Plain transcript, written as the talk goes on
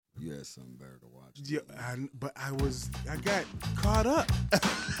had something better to watch. Yeah, but I got caught up.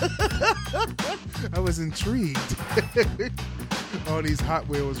 I was intrigued. All these Hot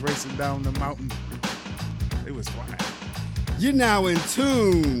Wheels racing down the mountain. It was wild. You're now in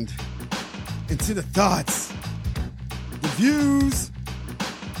tuned into the thoughts, the views,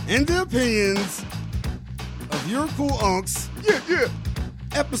 and the opinions of your cool unks. Yeah.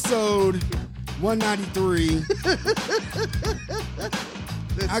 Episode 193.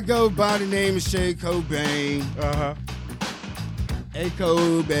 I go by the name of Shay Cobain. Uh-huh. A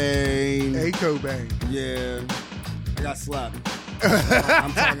Cobain. A Cobain. Yeah. I got slapped.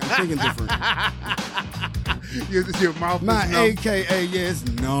 I'm thinking different. Your mouth My is numb. AKA, yeah, it's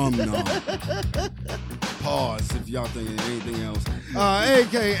numb. Pause if y'all thinking anything else.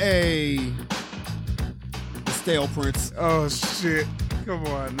 AKA the Stale Prince. Oh, shit. Come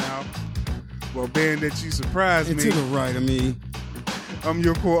on now. Well, being that you surprised And me, to the right of me, I'm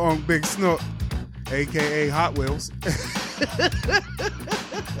your cool Unc Big Snook, a.k.a. Hot Wheels.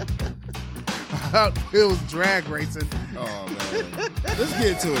 Hot Wheels drag racing. oh man, let's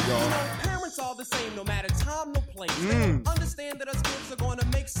get to it, y'all. Parents are the same, no matter time, no place. They don't understand that us kids are going to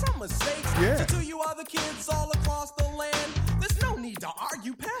make some mistakes. Yeah. So to you other kids all across the land, there's no need to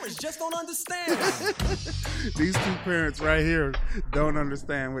argue. Parents just don't understand. These two parents right here don't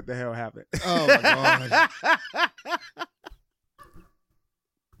understand what the hell happened. Oh my god.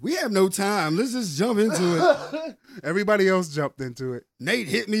 We have no time. Let's just jump into it. Everybody else jumped into it. Nate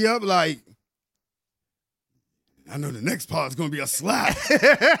hit me up like, I know the next pod's gonna be a slap.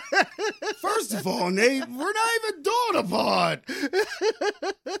 First of all, Nate, we're not even doing a pod.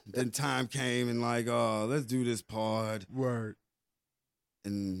 Then time came and like, oh, let's do this pod Word.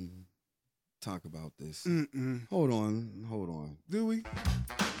 and talk about this. Mm-mm. Hold on. Do we?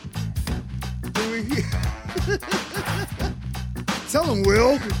 Do we? Tell him,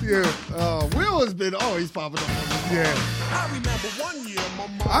 Will. Yeah. Will has been always popping up. Yeah. I remember one year my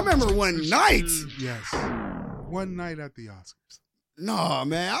mom. I remember one night. Yes. One night at the Oscars. Nah,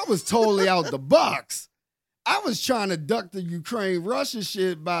 man, I was totally out the box. I was trying to duck the Ukraine-Russia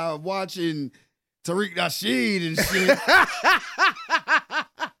shit by watching Tariq Nasheed and shit.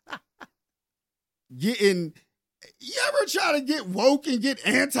 You ever try to get woke and get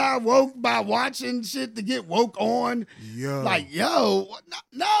anti-woke by watching shit to get woke on? Yo. Like, yo,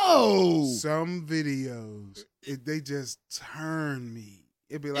 no. Some videos, they just turn me.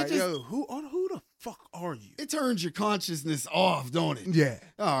 It'd be like, just- yo, who the fuck are you? It turns your consciousness off, don't it? Yeah.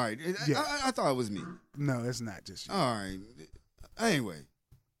 All right. Yeah. I thought it was me. No, it's not just you. All right. Anyway.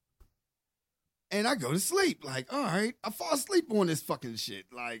 And I go to sleep. Like, all right. I fall asleep on this fucking shit.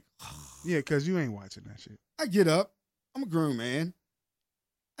 Like, Yeah, because you ain't watching that shit. I get up. I'm a grown man.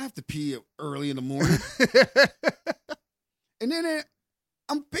 I have to pee early in the morning. And then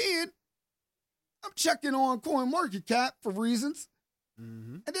I'm peeing. I'm checking on CoinMarketCap for reasons.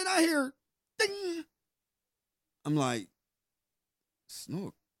 Mm-hmm. And then I hear ding. I'm like,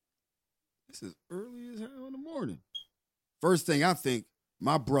 Snook, this is early as hell in the morning. First thing I think,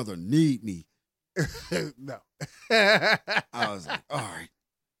 my brother need me. No. I was like, all right,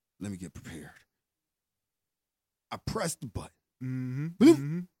 let me get prepared. I pressed the button. Mm-hmm. Bloop.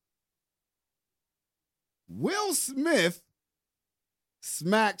 Mm-hmm. Will Smith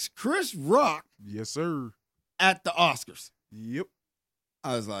smacks Chris Rock Yes, sir. at the Oscars. Yep.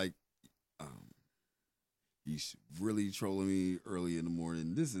 I was like, you really trolling me early in the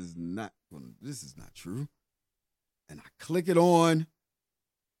morning. This is not true. And I click it on,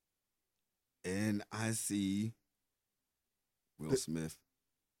 and I see Will Smith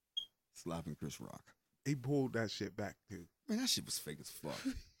slapping Chris Rock. He pulled that shit back, too. Man, that shit was fake as fuck.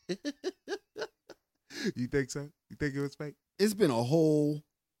 You think so? You think it was fake? It's been a whole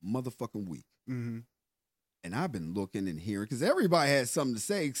motherfucking week. Mm-hmm. And I've been looking and hearing, because everybody had something to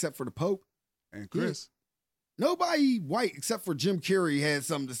say except for the Pope. And Chris. Nobody white except for Jim Carrey had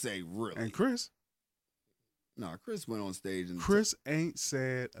something to say, really. And Chris. No, Chris went on stage and Chris ain't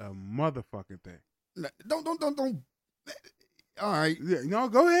said a motherfucking thing. Don't. All right. Yeah, no,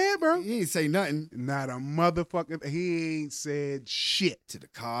 go ahead, bro. He ain't say nothing Not a motherfucking thing. He ain't said shit to the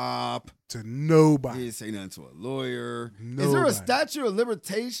cop. to He nobody. didn't say nothing to a lawyer. Is there Nobody. a statute of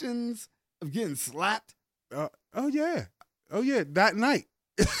limitations of getting slapped? Oh, yeah. That night.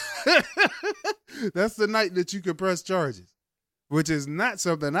 That's the night that you could press charges, which is not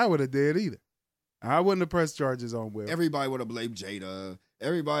something I would have did either. I wouldn't have pressed charges on Will. Everybody would have blamed Jada.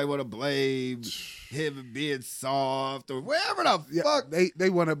 Everybody would have blamed him being soft or whatever the Yeah, fuck. they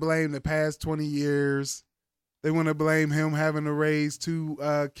want to blame the past 20 years. They want to blame him having to raise two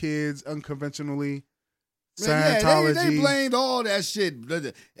kids unconventionally. Scientology. They blamed all that shit.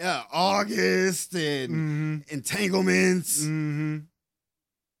 August and entanglements. Mm-hmm.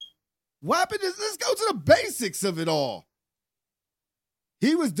 What happened is, let's go to the basics of it all.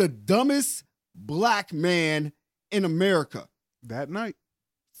 He was the dumbest black man in America. That night.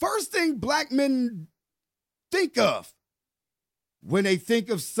 First thing black men think of when they think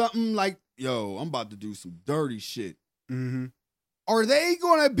of something like, yo, I'm about to do some dirty shit. Mm-hmm. Are they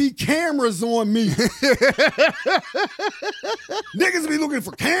gonna be cameras on me? Niggas be looking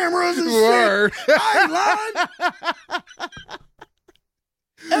for cameras and Word. shit. I ain't lying.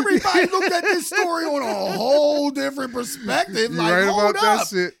 Everybody looked at this story on a whole different perspective. You Like, right hold about up. that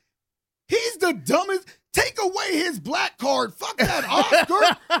shit. He's the dumbest. Take away his black card. Fuck that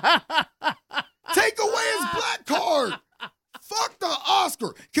Oscar. Take away his black card. Fuck the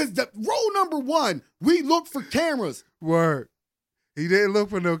Oscar. Because the rule number one, we look for cameras. Word. He didn't look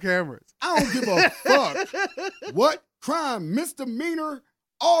for no cameras. I don't give a fuck what crime, misdemeanor,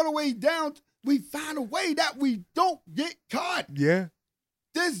 all the way down. We find a way that we don't get caught. Yeah.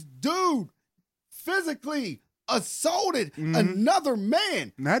 This dude physically assaulted another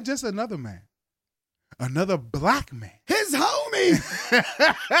man. Not just another man. Another black man. His homie.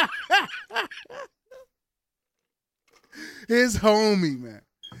 His homie, man.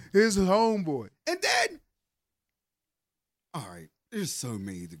 His homeboy. And then, all right, there's so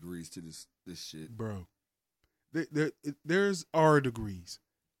many degrees to this shit. Bro. There's our degrees.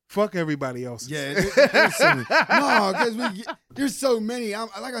 Fuck everybody else. Yeah, there's so many. No, because there's so many.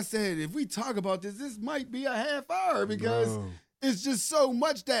 Like I said, if we talk about this might be a half hour because it's just so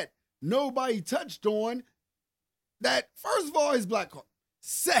much that nobody touched on. That first of all is black card.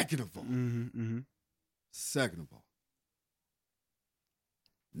 Second of all, second of all,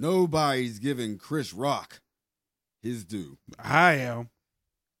 nobody's giving Chris Rock his due. I am.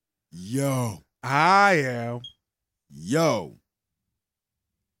 Yo.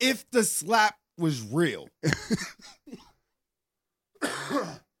 If the slap was real,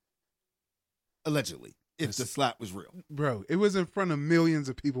 allegedly, if the slap was real. Bro, it was in front of millions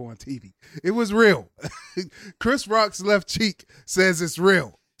of people on TV. It was real. Chris Rock's left cheek says it's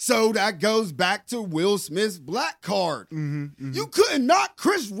real. So that goes back to Will Smith's black card. You couldn't knock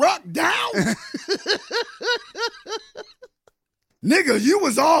Chris Rock down? Nigga, you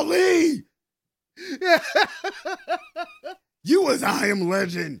was Ali. You was I Am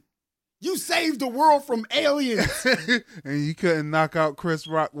Legend. You saved the world from aliens. And you couldn't knock out Chris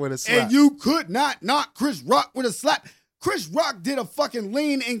Rock with a slap. And you could not knock Chris Rock with a slap. Chris Rock did a fucking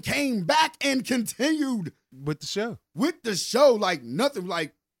lean and came back and continued. With the show. With the show, like nothing,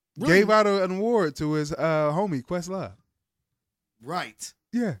 like. Really? Gave out an award to his homie, Questlove. Right.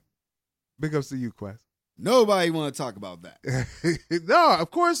 Yeah. Big ups to you, Quest. Nobody want to talk about that. No, of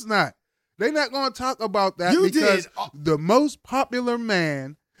course not. They're not going to talk about that because the most popular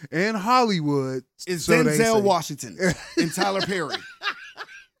man in Hollywood is Denzel Washington and Tyler Perry.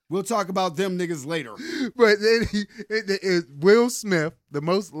 We'll talk about them niggas later. But then Will Smith, the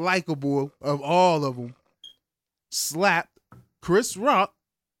most likable of all of them, slapped Chris Rock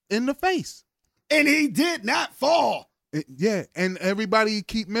in the face. And he did not fall. Yeah, and everybody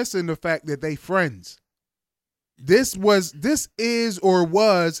keep missing the fact that they friends. This is or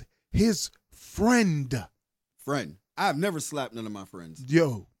was his friend. Friend. I've never slapped none of my friends.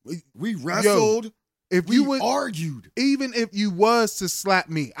 Yo. We wrestled. If we you would argued. Even if you was to slap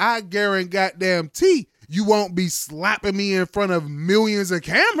me, I guarantee you won't be slapping me in front of millions of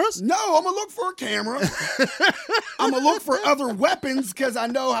cameras. No, I'm going to look for a camera. I'm going to look for other weapons because I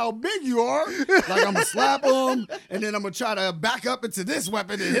know how big you are. Like, I'm going to slap them, and then I'm going to try to back up into this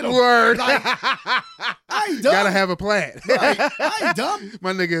weapon and hit them. Word. Like, I ain't dumb. Gotta have a plan. Right. I ain't dumb.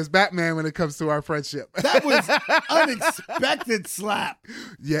 My nigga is Batman when it comes to our friendship. That was unexpected slap.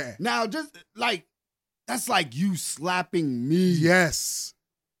 Yeah. Now, just like, that's like you slapping me. Yes.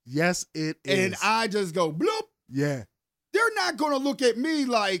 Yes, it is. And I just go, bloop. Yeah. They're not going to look at me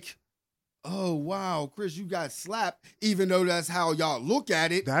like, oh, wow, Chris, you got slapped, even though that's how y'all look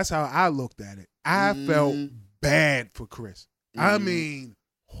at it. That's how I looked at it. I felt bad for Chris. I mean,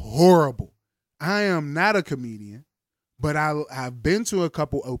 horrible. I am not a comedian, but I've been to a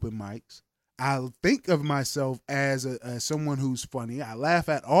couple open mics. I think of myself as someone who's funny. I laugh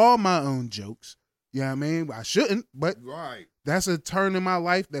at all my own jokes. You know what I mean? I shouldn't, but that's a turn in my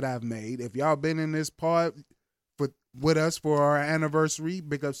life that I've made. If y'all been in this pod with us for our anniversary,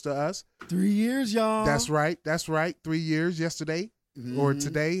 big ups to us. 3 years, y'all. That's right. 3 years yesterday or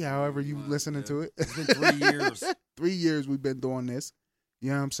today, however you listening to it. It's been 3 years. 3 years we've been doing this.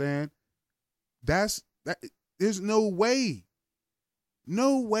 You know what I'm saying? There's no way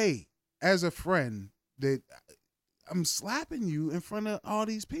as a friend that I'm slapping you in front of all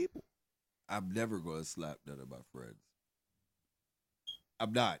these people. I'm never gonna slap none of my friends.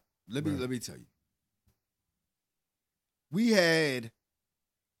 I'm not. Let me tell you. We had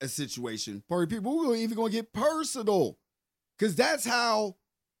a situation. Party people, we're even gonna get personal, because that's how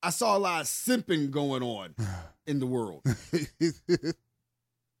I saw a lot of simping going on in the world.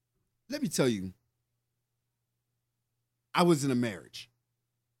 Let me tell you, I was in a marriage.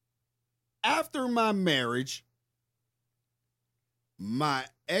 After my marriage, my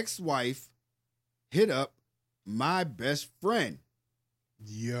ex-wife hit up my best friend.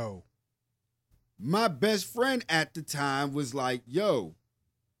 Yo. My best friend at the time was like, yo,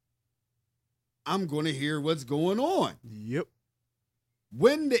 I'm going to hear what's going on. Yep.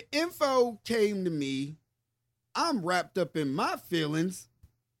 When the info came to me, I'm wrapped up in my feelings.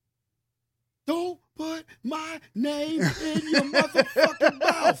 Don't put my name in your motherfucking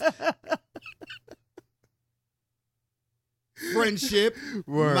mouth. Friendship.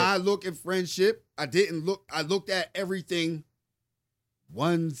 Word. My look at friendship. I looked at everything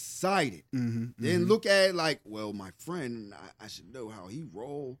one-sided. Mm-hmm, Didn't look at it like, well, my friend, I should know how he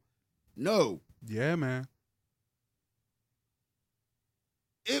roll. No. Yeah, man.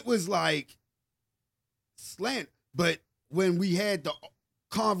 It was like slant. But when we had the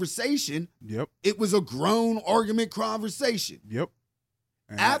conversation, Yep. it was a grown argument conversation. Yep.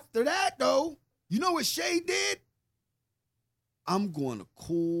 And After that, though, you know what Shay did? I'm going to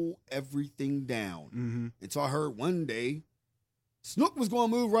cool everything down. Mm-hmm. Until I heard one day, Snook was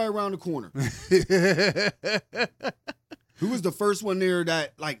going to move right around the corner. Who was the first one there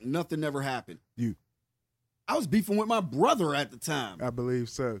that, like, nothing ever happened? You. I was beefing with my brother at the time. I believe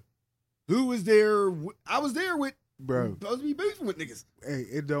so. Who was there? I was there with, Bro. supposed to be beefing with niggas. Hey,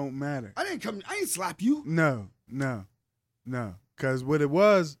 it don't matter. I didn't slap you. No. Because what it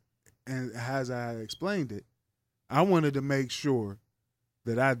was, and as I explained it, I wanted to make sure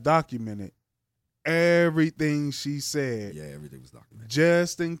that I documented everything she said. Yeah, everything was documented.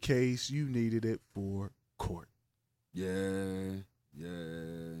 Just in case you needed it for court. Yeah.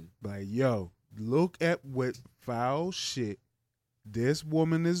 Like, yo, look at what foul shit this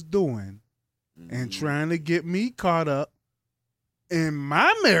woman is doing and trying to get me caught up in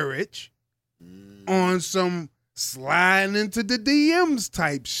my marriage on some sliding into the DMs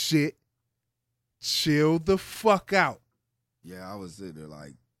type shit. Chill the fuck out. Yeah, I was sitting there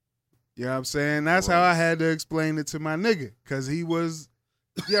like, You know what I'm saying? That's how I had to explain it to my nigga. Because he was,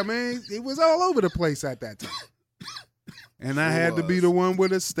 he was all over the place at that time. And I had to be the one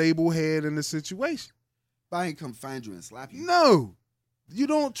with a stable head in the situation. if I ain't come find you and slap you. No. You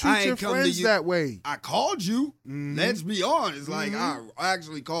don't treat your friends that way. I called you. Mhm. Let's be honest. Like, Mhm. I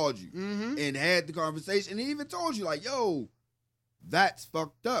actually called you and had the conversation and even told you, like, yo, that's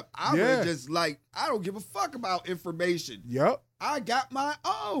fucked up. I was just like, I don't give a fuck about information. Yup. I got my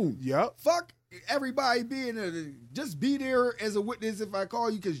own. Yup. Fuck everybody being there. Just be there as a witness if I call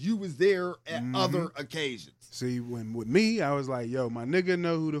you because you was there at other occasions. See, when with me, I was like, yo, my nigga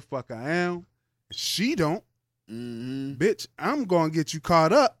know who the fuck I am. She don't. Bitch, I'm going to get you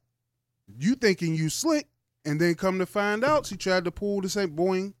caught up. You thinking you slick. And then come to find out, she tried to pull the same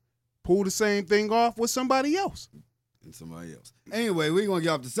thing off with somebody else. And somebody else. Anyway, we're going to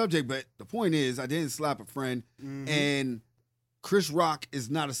get off the subject, but the point is, I didn't slap a friend, and Chris Rock is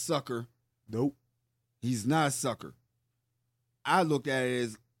not a sucker. Nope. He's not a sucker. I looked at it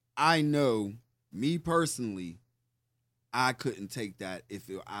as, I know, me personally, I couldn't take that if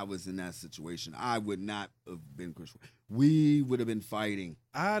I was in that situation. I would not have been Chris Rock. We would have been fighting.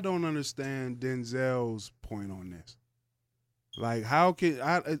 I don't understand Denzel's point on this. Like, how can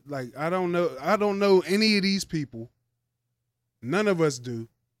I don't know any of these people. None of us do.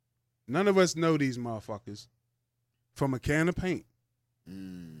 None of us know these motherfuckers from a can of paint.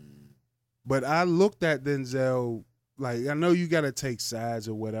 But I looked at Denzel, like, I know you got to take sides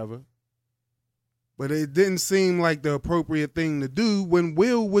or whatever, but it didn't seem like the appropriate thing to do when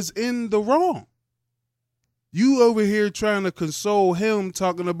Will was in the wrong. You over here trying to console him,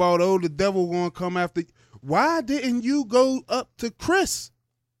 talking about, oh, the devil gonna come after. Why didn't you go up to Chris?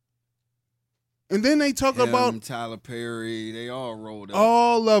 And then they talk about Tyler Perry. They all rolled up.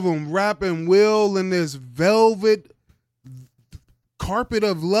 all of them rapping Will in this velvet carpet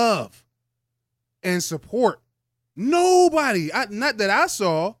of love and support. Nobody, not that I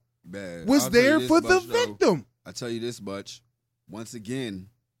saw, Man, was I'll tell you there this for the much, though. victim. I tell you this much. Once again,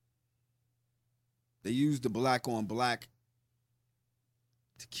 they used the black on black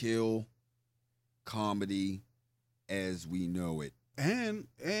to kill comedy as we know it. And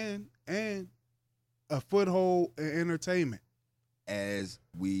a foothold in entertainment. as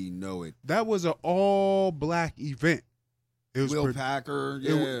we know it. That was an all black event. It was Will Packer,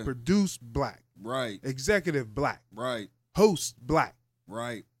 it was produced black, right, executive black, right, host black.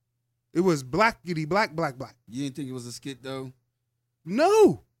 right. It was blackity black, black, black. You didn't think it was a skit though?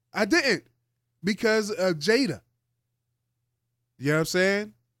 No, I didn't. Because of Jada. You know what I'm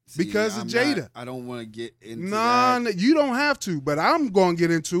saying? See, because of Jada. I don't want to get into Nah, that. you don't have to, but I'm going to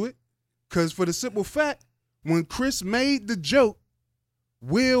get into it. Because for the simple fact, when Chris made the joke,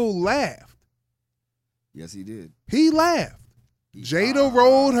 Will laughed. Yes, he did. He laughed. Jada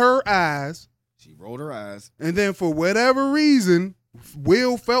rolled her eyes. She rolled her eyes. And then for whatever reason,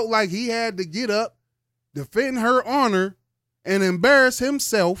 Will felt like he had to get up, defend her honor, and embarrass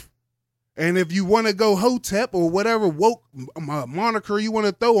himself. And if you want to go Hotep or whatever woke moniker you want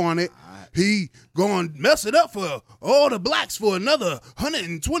to throw on it, he going to mess it up for all the blacks for another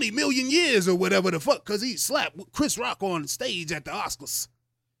 120 million years or whatever the fuck, because he slapped Chris Rock on stage at the Oscars.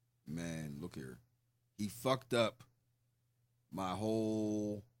 Man, look here. He fucked up my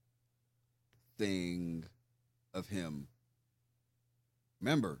whole thing of him.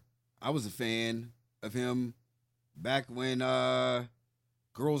 Remember, I was a fan of him back when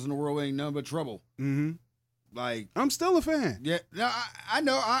Girls in the World Ain't Nothing But Trouble. Mm-hmm. Like, I'm still a fan. yeah, no, I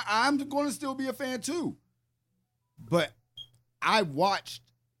know. I'm going to still be a fan too. But I watched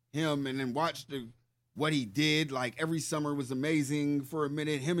him and then watched what he did. Like, every summer was amazing for a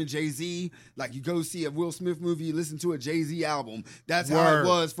minute. Him and Jay-Z, like, you go see a Will Smith movie, you listen to a Jay-Z album. That's how it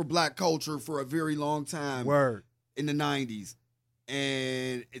was for black culture for a very long time. Word. In the 90s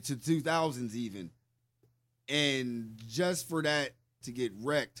and to 2000s even. And just for that to get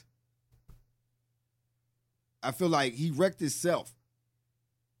wrecked, I feel like he wrecked himself.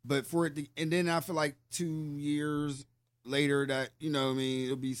 But for it to, and then I feel like 2 years later that, you know what I mean,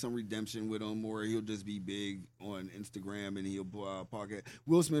 it'll be some redemption with him, or he'll just be big on Instagram and he'll pocket.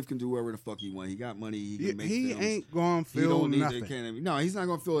 Will Smith can do whatever the fuck he want. He got money. He can make he films. ain't gonna feel He don't need nothing. the Academy. No, he's not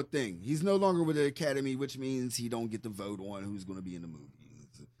gonna feel a thing. He's no longer with the Academy, which means he don't get to vote on who's gonna be in the movies.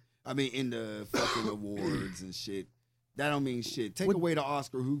 I mean, in the fucking awards and shit. That don't mean shit. Take away the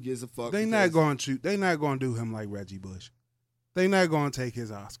Oscar. Who gives a fuck? They not going to. They not going to do him like Reggie Bush. They not going to take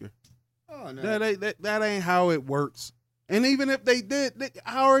his Oscar. Oh, no. That ain't how it works. And even if they did,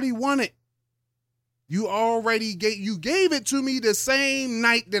 I already won it. You gave it to me the same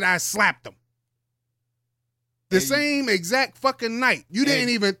night that I slapped them. The same exact fucking night. You didn't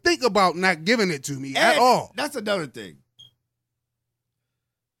even think about not giving it to me at all. That's another thing.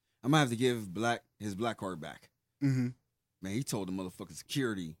 I'm gonna have to give his black card back. Mm-hmm. Man, he told the motherfucking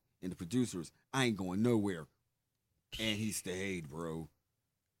security and the producers, I ain't going nowhere. And he stayed, bro.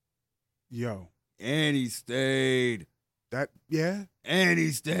 Yo. And he stayed. Yeah. And he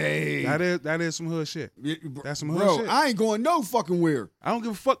stayed. That is some hood shit. That's some hood bro, shit. I ain't going no fucking where. I don't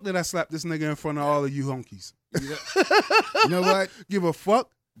give a fuck that I slapped this nigga in front of all of you honkies. You know what? Give a fuck?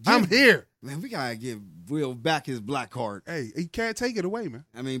 I'm here. Man, we gotta give Will back his black card. Hey, he can't take it away, man.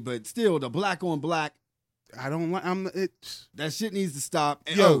 I mean, but still, the black on black. I don't like. That shit needs to stop.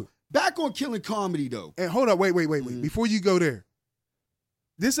 And, Yo, back on killing comedy though. And hold up, wait. Mm-hmm. Before you go there,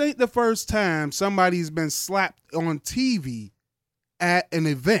 this ain't the first time somebody's been slapped on TV at an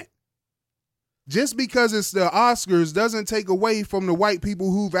event. Just because it's the Oscars doesn't take away from the white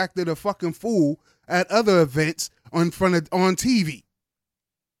people who've acted a fucking fool at other events on TV.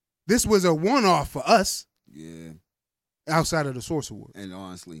 This was a one-off for us. Yeah. Outside of the Source Awards. And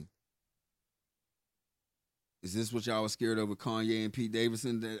honestly, is this what y'all was scared of with Kanye and Pete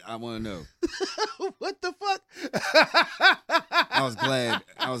Davidson? That I want to know. What the fuck? I was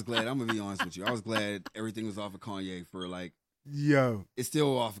glad. I'm gonna be honest with you. I was glad everything was off of Kanye for like. Yo, it's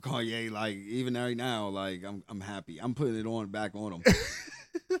still off of Kanye. Like even right now, like I'm happy. I'm putting it back on him.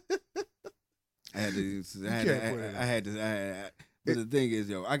 I had to. But the thing is,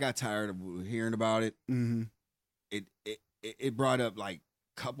 yo, I got tired of hearing about it. Mm-hmm. It brought up like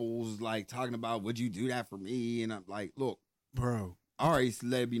couples like talking about, would you do that for me? And I'm like, look, bro, all right, so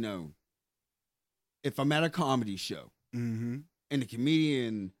let me know. If I'm at a comedy show mm-hmm. and the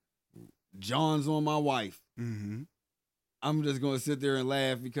comedian John's on my wife, mm-hmm. I'm just gonna sit there and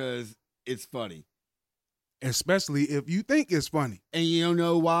laugh because it's funny. Especially if you think it's funny. And you don't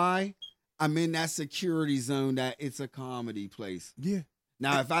know why? I'm in that security zone that it's a comedy place. Yeah.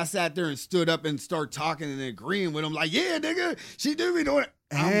 Now, if I sat there and stood up and start talking and agreeing with him, like, yeah, nigga, she do be doing it.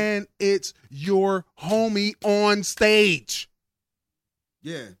 And it's your homie on stage.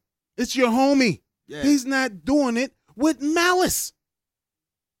 Yeah. It's your homie. Yeah. He's not doing it with malice.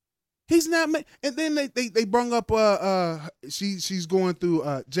 He's not. And then they brung up she's going through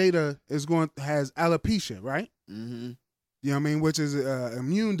Jada has alopecia, right? Mm-hmm. You know what I mean? Which is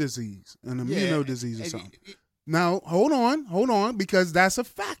immune disease, an immuno disease or and- something. Now, hold on, because that's a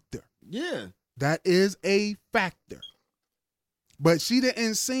factor. Yeah. That is a factor. But she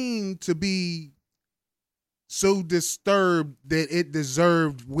didn't seem to be so disturbed that it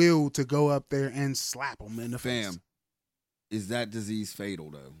deserved Will to go up there and slap him in the face. Fam, is that disease fatal,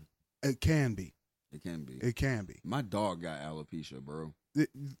 though? It can be. It can be. It can be. My dog got alopecia, bro. It-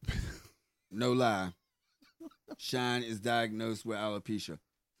 No lie. Shine is diagnosed with alopecia.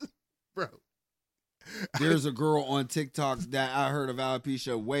 bro. There's a girl on TikTok that I heard of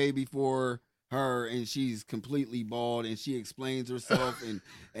alopecia way before her, and she's completely bald, and she explains herself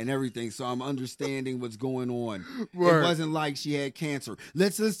and everything. So I'm understanding what's going on. Word. It wasn't like she had cancer.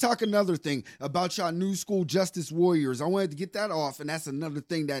 Let's talk another thing about y'all new school justice warriors. I wanted to get that off, and that's another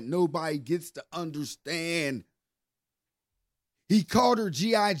thing that nobody gets to understand. He called her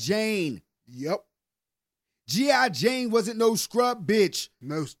G.I. Jane. Yep. G.I. Jane wasn't no scrub bitch.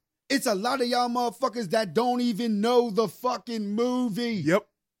 No. It's a lot of y'all motherfuckers that don't even know the fucking movie. Yep.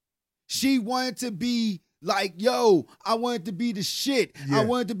 She wanted to be like, yo, I wanted to be the shit. Yeah. I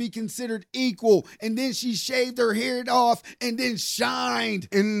wanted to be considered equal. And then she shaved her hair off and then shined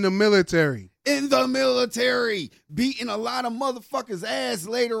In the military. in the military, beating a lot of motherfuckers' ass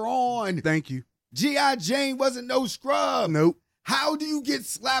later on. Thank you. G.I. Jane wasn't no scrub. Nope. How do you get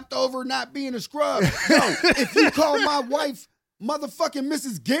slapped over not being a scrub? Yo, if you call my wife motherfucking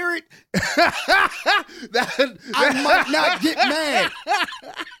Mrs. Garrett, I might not get mad.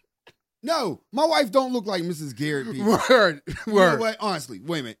 No, my wife don't look like Mrs. Garrett, people. Word. You know Word. what? Honestly,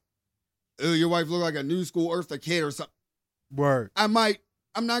 wait a minute. Your wife look like a new school Eartha Kitt or something. Word. I'm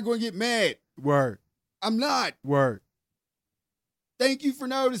not going to get mad. Word. I'm not. Word. Thank you for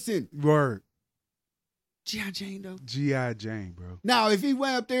noticing. Word. G.I. Jane, though. G.I. Jane, bro. Now, if he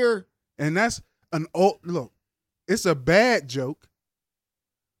went up there, And that's an old look. It's a bad joke,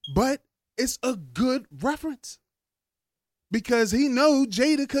 but it's a good reference. Because he knows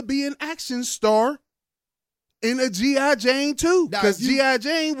Jada could be an action star in a G.I. Jane too. Now, Because if you- G.I.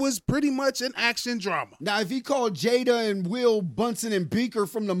 Jane was pretty much an action drama. now if he called Jada and Will Bunsen and Beaker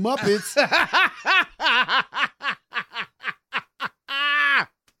from the Muppets,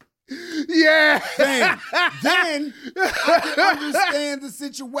 Yeah. then I can understand the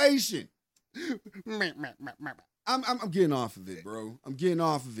situation. I'm getting off of it, bro. I'm getting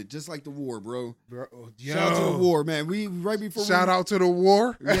off of it, just like the war, bro. Bro, Shout out to the war, man. We right before Shout out to the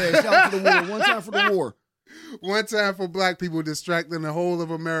war. Yeah, shout out to the war. One time for the war. One time for black people distracting the whole of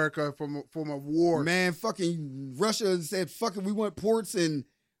America from a war. Man, fucking Russia said, fucking, we want ports and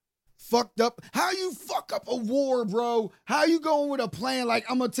fucked up. How you fuck up a war, bro? How you going with a plan like,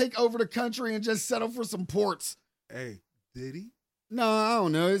 I'm going to take over the country and just settle for some ports? Hey, did he? No, I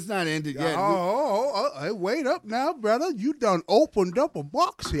don't know. It's not ended yet. Hey, wait up now, brother. You done opened up a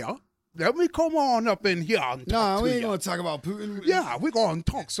box here. Let me come on up in here and No, talk we to ain't you. going to talk about Putin. Yeah, we're going to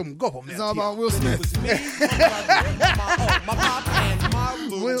talk some government. It's all here. about Will It Smith. was me, my pop, and my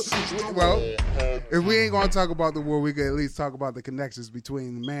little Well, if we ain't going to talk about the war, we could at least talk about the connections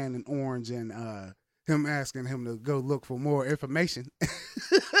between the man in orange and him asking him to go look for more information.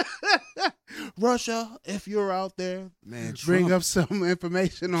 Russia, if you're out there, Man, bring Trump- up some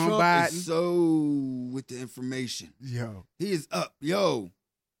information on Trump Biden. is so with the information. Yo. He is up. Yo,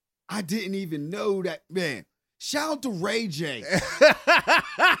 I didn't even know that. Man, shout out to Ray J.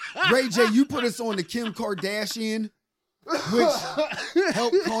 Ray J, you put us on the Kim Kardashian, which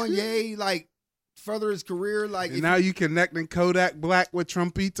helped Kanye, like, further his career. Like, And if- now you connecting Kodak Black with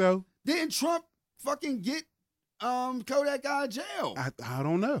Trumpito? didn't Trump fucking get Kodak out of jail? I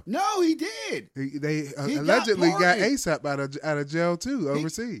don't know. No, he did. They He allegedly got pardoned. ASAP out of jail too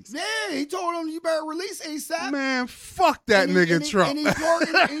overseas. Yeah, he told him, you better release ASAP. Man, fuck that And he- nigga and he- Trump. And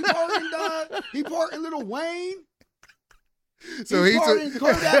he pardoned Little Wayne. So he he pardoned took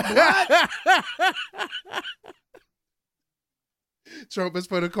Kodak Black. Trump is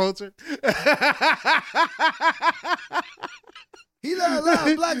for the culture. He let a lot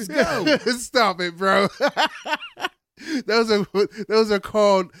of blacks go. Stop it, bro. Those are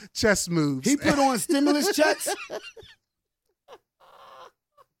called chess moves. He put on stimulus checks.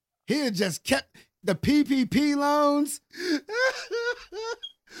 He had just kept the PPP loans.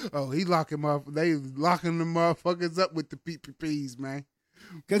 Oh, he locking up. They locking the motherfuckers up with the PPPs, man.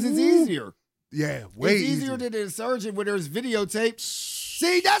 Because it's Ooh. easier. Yeah, way It's easier than the insurgent where there's videotape.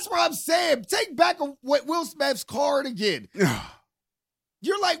 See, that's what I'm saying. Take back what Will Smith's card again.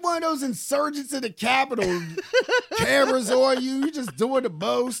 You're like one of those insurgents in the Capitol. Cameras on you. You just doing the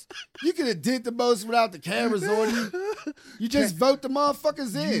most. You could have did the most without the cameras on you. You just vote the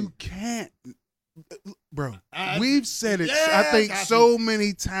motherfuckers in. You can't. Bro, we've said it, Yeah, I think, got so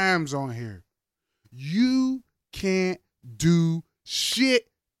many times on here. You can't do shit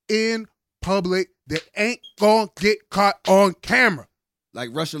in public that ain't gonna get caught on camera. Like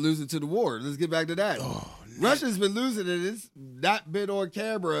Russia losing to the war. Let's get back to that. Oh, Russia's been losing it. It's not been on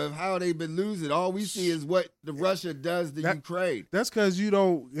camera of how they've been losing. All we see is what the Russia does to Ukraine. That's because you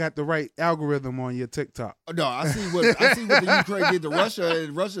don't got the right algorithm on your TikTok. No, I see what the Ukraine did to Russia,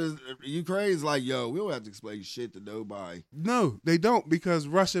 and Ukraine's like, yo, we don't have to explain shit to nobody. No, they don't, because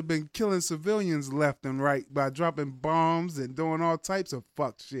Russia been killing civilians left and right by dropping bombs and doing all types of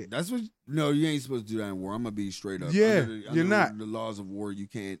fuck shit. That's what. No, you ain't supposed to do that in war. I'm gonna be straight up. Yeah, under you're not. The laws of war, you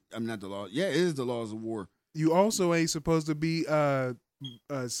can't. I'm not the law. Yeah, it is the laws of war. You also ain't supposed to be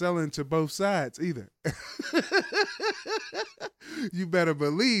selling to both sides either. You better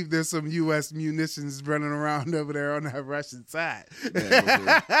believe there's some U.S. munitions running around over there on that Russian side.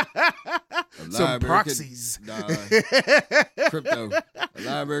 Yeah, Some proxies. Crypto. A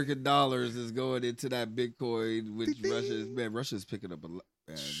lot of American dollars is going into that Bitcoin, which Russia's picking up a lot.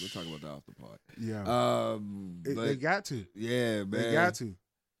 Man, we're talking about that off the pod. Yeah. They got to. Yeah, man. They got to.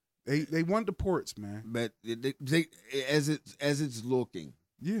 They want the ports, man. But they as it's looking,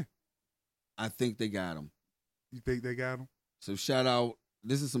 yeah, I think they got them. You think they got them? So shout out.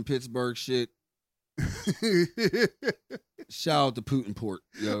 This is some Pittsburgh shit. Shout out to Putin Port,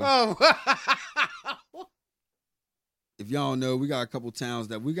 yo. Oh. If y'all know, we got a couple towns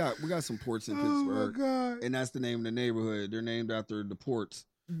that we got some ports in Pittsburgh, my God. and that's the name of the neighborhood. They're named after the ports.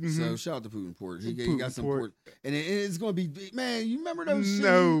 Mm-hmm. So shout out to Putin Port. He got some Port. port, and it's gonna be, man. You remember those shit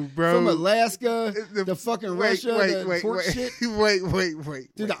No, bro. from Alaska, the fucking Russia, the port shit Wait.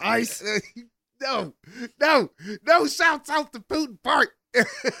 through the ice. No. Shouts out to Putin Port.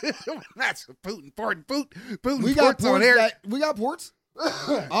 That's a Putin Port. Putin We got Port's on ports. there. We got ports.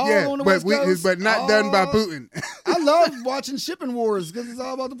 Yeah, On the West Coast. but not done by Putin. I love watching shipping wars because it's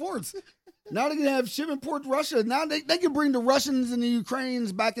all about the ports. Now they can have shipping port Russia. Now they can bring the Russians and the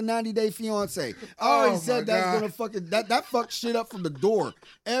Ukrainians back in 90 Day Fiance. I already said that's God. gonna fucking that fucks shit up from the door.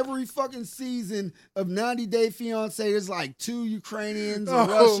 Every fucking season of 90 Day Fiance, there's like 2 Ukrainians, a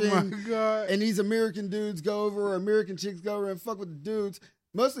Russian, my God. and these American dudes go over, or American chicks go over and fuck with the dudes.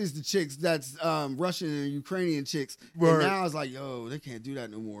 Mostly it's the chicks that's Russian and Ukrainian chicks. Word. And now it's like, yo, they can't do that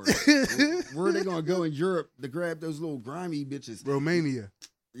no more. Where are they gonna go in Europe to grab those little grimy bitches? Romania.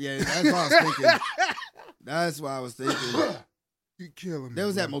 Yeah, that's what I was thinking. That's what I was thinking. You killing me. There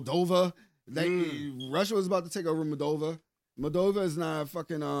was that bro. Moldova. Russia was about to take over Moldova. Moldova is not a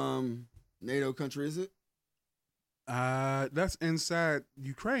fucking NATO country, is it? That's inside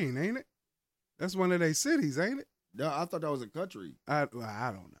Ukraine, ain't it? That's one of their cities, ain't it? No, I thought that was a country. I don't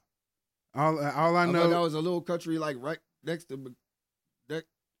know. All I I know, thought that was a little country like right next to.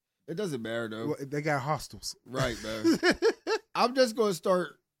 It doesn't matter though. well, they got hostels. Right, man. I'm just going to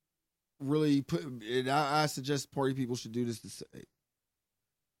start really putting, and I suggest party people should do this to say,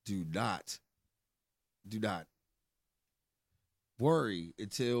 do not worry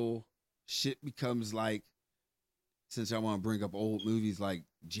until shit becomes like, since I want to bring up old movies like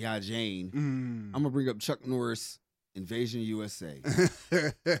G.I. Jane, I'm going to bring up Chuck Norris, Invasion USA.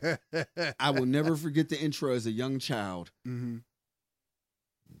 I will never forget the intro as a young child. Mm-hmm.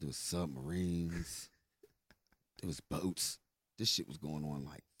 There was submarines. There was boats. This shit was going on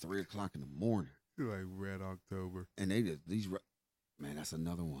like 3:00 in the morning. Like Red October. And they just, man, that's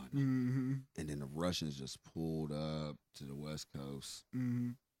another one. Mm-hmm. And then the Russians just pulled up to the West Coast Mm-hmm.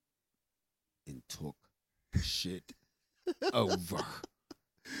 and took shit over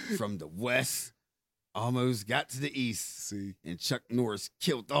from the West. Almost got to the East. See, And Chuck Norris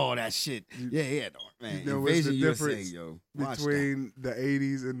killed all that shit. Yeah, man. you know what's the Invasion USA, difference yo. Watch that. between the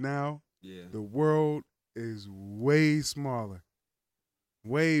 80s and now? Yeah. The world is way smaller.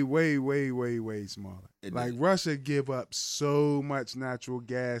 Way smaller. It Like is. Russia give up so much natural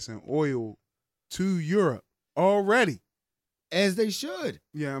gas and oil to Europe already. As they should.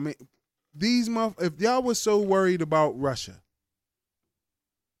 Yeah, I mean, if y'all was so worried about Russia,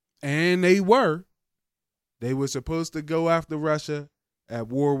 and they were supposed to go after Russia at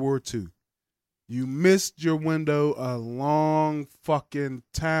World War II. You missed your window a long fucking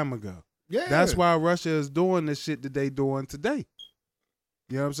time ago. Yeah. That's why Russia is doing the shit that they doing today.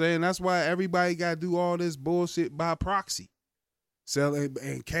 You know what I'm saying? That's why everybody got to do all this bullshit by proxy.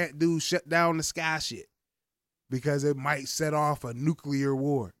 And can't do shut down the sky shit because it might set off a nuclear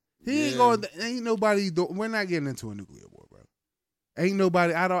war. Ain't nobody, we're not getting into a nuclear war, bro. Ain't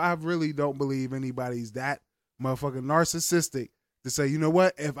nobody, I really don't believe anybody's that motherfucking narcissistic to say, you know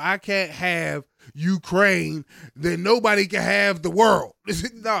what, if I can't have Ukraine, then nobody can have the world.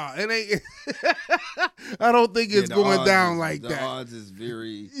 Nah, it ain't. I don't think it's the going odds down is- like the that. odds is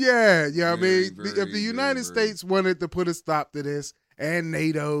very. Yeah, I Very, mean, if very, the United very, very- States wanted to put a stop to this and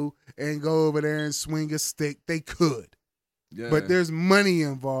NATO and go over there and swing a stick, they could. Yeah. But there's money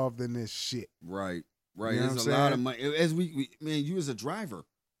involved in this shit. right. You know There's what a I'm lot saying? of money. As man, you as a driver,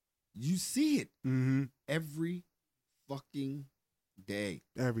 you see it Mm-hmm. every fucking day.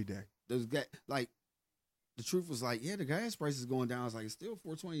 Every day. Those guys, like, the truth was like, yeah, the gas price is going down. I was like, it's still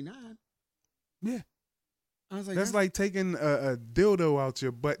 $4.29. Yeah. I was like, That's like taking a dildo out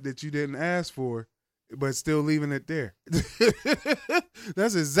your butt that you didn't ask for, but still leaving it there.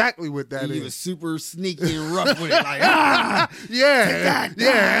 That's exactly what that he is. was super sneaky and rough with it. Like, ah, Yeah,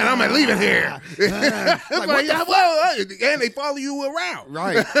 and I'm gonna leave it here. Like, what the well, and they follow you around.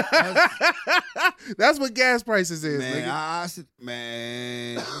 right. That's what gas prices is. Man, nigga. I said,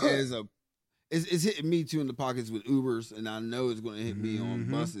 man, it's hitting me too in the pockets with Ubers, and I know it's going to hit me on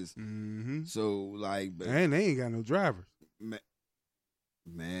Mhm. buses. Mm-hmm. So, like, but And they ain't got no drivers.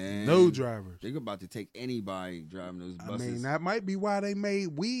 man, No drivers. they're about to take anybody driving those I buses. mean, that might be why they made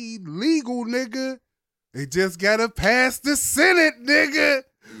weed legal, nigga. They just gotta pass the Senate, nigga.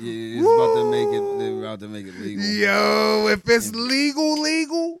 yeah, it's about to make it. They're about to make it legal Yo, if it's And-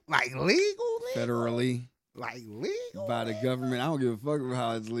 legal, federally like legal by the government. I don't give a fuck about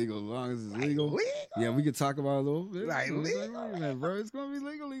how it's legal as long as it's legal. Yeah, we can talk about it a little bit. Like It's legal. like, bro. It's gonna be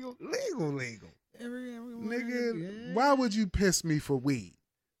legal. legal. Every Nigga, yeah. why would you piss me for weed?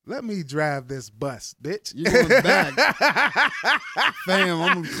 Let me drive this bus, bitch. You going back. Fam,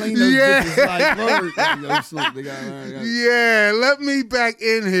 I'm gonna clean those bitches like birds. Yo, Snoop, they got Yeah, let me back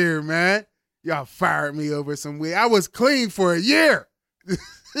in here, man. Y'all fired me over some weed. I was clean for a year.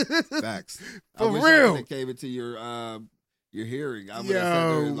 facts. For I wish real. I could have came into your hearing. I would've sat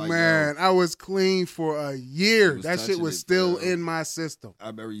there Yo, and like, man, I was clean for a year. was That shit touching was it, still bro. in my system. I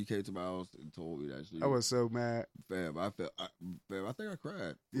remember you came to my house and told me that shit. I was so mad. fam. I think I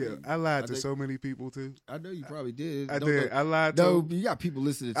cried. Yeah, I lied I to think- so many people too. I know you probably did. I Don't did. go- I lied No, to. you got people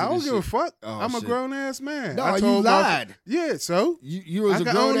listening to I don't this give a shit. fuck. Oh, I'm a shit. grown ass man. No, I you told my- lied. Yeah, so You was I a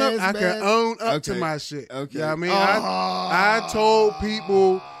can grown own up. ass I man. can own up to Okay. my shit. Okay. You know what I mean? Oh. I told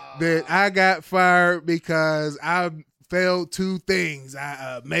people that I got fired because I failed two things.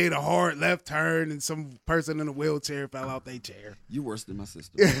 I made a hard left turn and some person in a wheelchair fell out their chair. You worse than my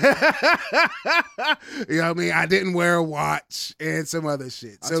sister. You know what I mean? I didn't wear a watch and some other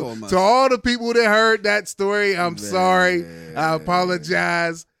shit. I So told my- to all the people that heard that story, I'm Man. sorry. I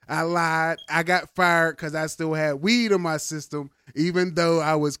apologize. I lied. I got fired because I still had weed in my system, even though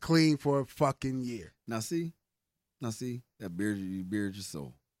I was clean for a fucking year. Now see, that beard your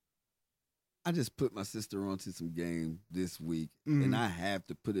soul. I just put my sister onto some game this week, Mhm. and I have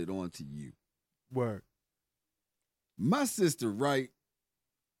to put it on to you. Word. My sister, right,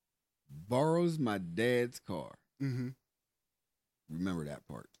 borrows my dad's car. Mm-hmm. Remember that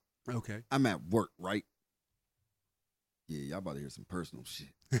part. Okay. I'm at work, right? Yeah, y'all about to hear some personal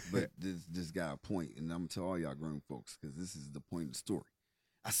shit. But this got a point, and I'm going to tell all y'all grown folks, because this is the point of the story.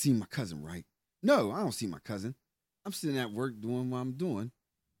 I see my cousin, right? No, I don't see my cousin. I'm sitting at work doing what I'm doing,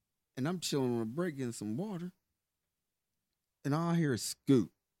 and I'm chilling on a break getting some water, and all I hear is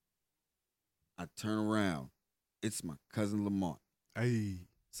Scoot. I turn around. It's my cousin Lamont. Hey.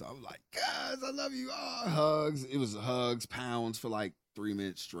 So I was like, guys, I love you. Oh, hugs. It was hugs, pounds for like 3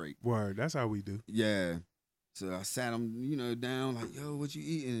 minutes straight. Word. That's how we do. Yeah. So I sat him, down like, yo, what you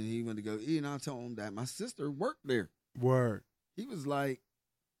eating? And he went to go eat, and I told him that my sister worked there. Word. He was like,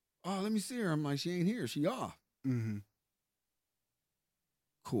 oh, let me see her. I'm like, she ain't here. She off. Mm-hmm.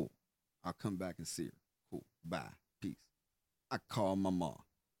 Cool. I'll come back and see her. Cool. Bye. Peace. I called my mom.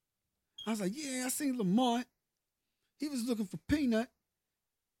 I was like, yeah, I seen Lamont. He was looking for Peanut.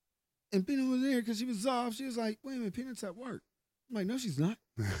 And Peanut was there because she was off. She was like, wait a minute, Peanut's at work. I'm like, no, she's not.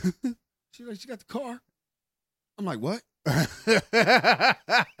 She's like, she got the car. I'm like, what?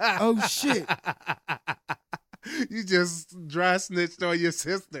 Oh, shit. You just dry snitched on your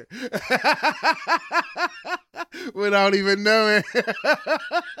sister without even knowing.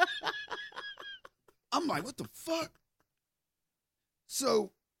 I'm like, what the fuck?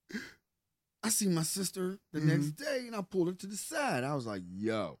 So I see my sister the next day, and I pulled her to the side. I was like,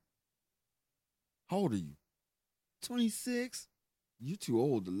 yo, how old are you? 26? You too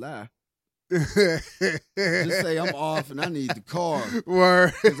old to lie. Just say I'm off and I need the car.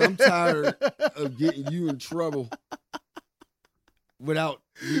 Word. Because I'm tired of getting you in trouble without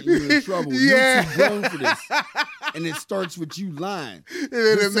getting you in trouble. Yeah. You're too grown for this. And it starts with you lying. And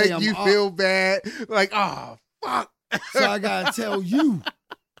then it Just say make I'm you off. feel bad. Like, oh, fuck. So I got to tell you,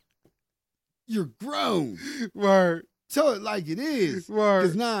 you're grown. Word. Tell it like it is. Word.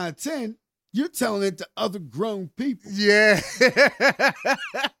 Because 9 out of 10, You're telling it to other grown people. Yeah.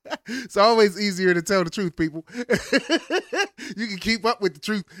 It's always easier to tell the truth, people. You can keep up with the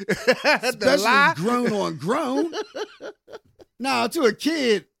truth. Especially grown on grown. Now, to a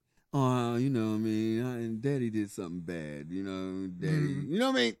kid, you know what I mean? Daddy did something bad, you know, Daddy. You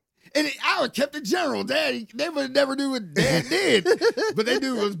know what I mean? And I would kept it general. Daddy, they would never do what Dad did, but they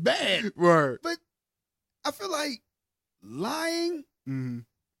knew it was bad. Word. But I feel like lying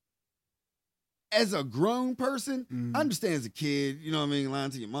as a grown person, I understand as a kid, you know what I mean? Lying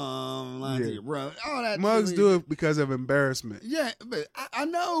to your mom, lying to your brother, all that. Mugs do it because of embarrassment. Yeah, but I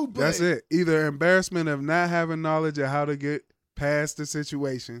know, but that's it. Either embarrassment of not having knowledge of how to get past the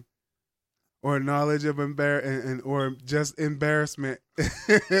situation, or knowledge of or just embarrassment.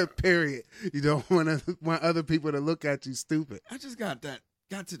 Period. You don't want other people to look at you stupid. I just got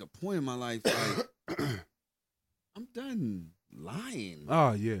to the point in my life like I'm done lying.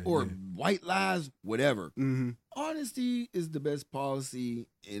 Oh yeah. Or white lies, whatever. Mm-hmm. Honesty is the best policy,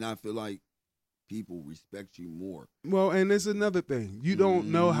 and I feel like people respect you more. Well, and it's another thing. You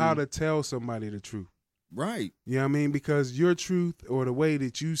don't know how to tell somebody the truth. Right. You know what I mean? Because your truth or the way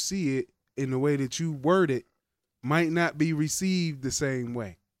that you see it and the way that you word it might not be received the same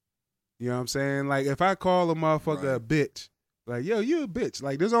way. You know what I'm saying? Like if I call a motherfucker a bitch, like, yo, you a bitch.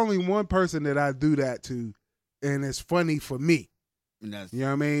 Like there's only one person that I do that to, and it's funny for me. And that's, you know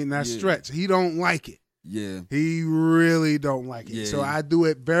what I mean? That's Stretch. He don't like it. Yeah. He really don't like it. Yeah. So I do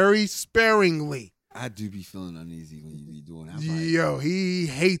it very sparingly. I do be feeling uneasy when you be doing that. Yo, he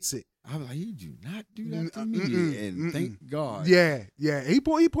hates it. I'm like, he do not do that to me, and thank God. Yeah, yeah. He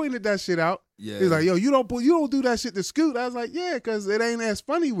pointed that shit out. Yeah, he's like, yo, you don't do that shit to Scoot. I was like, yeah, because it ain't as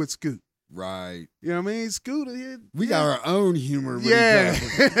funny with Scoot. Right. You know what I mean? Scoot. We got our own humor. Yeah.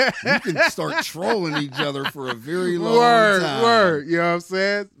 We can start trolling each other for a very long time. Word. You know what I'm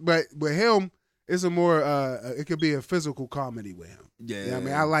saying? But with him, it's a more. It could be a physical comedy with him. Yeah. You know what I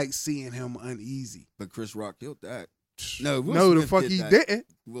mean, I like seeing him uneasy. But Chris Rock killed that. No, the fuck he didn't.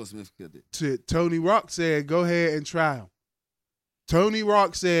 Will Smith killed it. Tony Rock said, go ahead and try him. Tony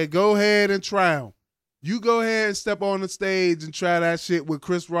Rock said, go ahead and try him. You go ahead and step on the stage and try that shit with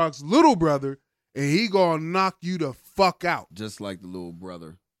Chris Rock's little brother, and he gonna knock you the fuck out. Just like the little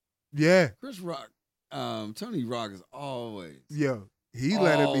brother. Yeah. Chris Rock, Tony Rock is always. Yo, he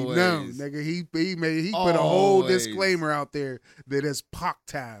let it be known, nigga. He put a whole disclaimer out there that it's Pac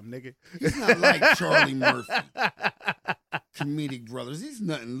time, nigga. He's not like Charlie Murphy. Comedic brothers. He's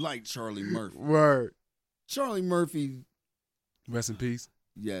nothing like Charlie Murphy. Word. Charlie Murphy. Rest in peace.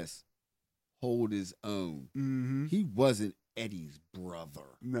 Yes. Hold his own. Mm-hmm. He wasn't Eddie's brother.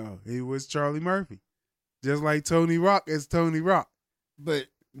 No, he was Charlie Murphy. Just like Tony Rock is Tony Rock. But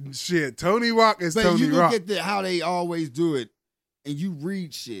shit, Tony Rock is Tony Rock. But you look at how they always do it, and you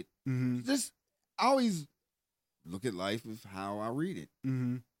read shit. Mm-hmm. Just I always look at life of how I read it.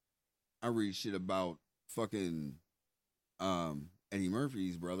 Mm-hmm. I read shit about fucking Eddie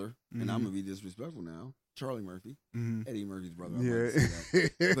Murphy's brother, and I'm gonna be disrespectful now. Charlie Murphy, Eddie Murphy's brother.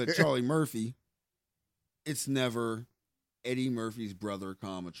 Yeah. But Charlie Murphy, it's never Eddie Murphy's brother,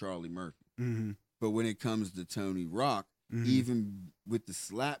 Charlie Murphy. Mm-hmm. But when it comes to Tony Rock, even with the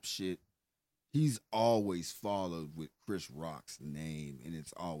slap shit, he's always followed with Chris Rock's name, and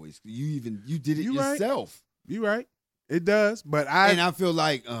it's always you did it yourself. Right. You right. It does, but I feel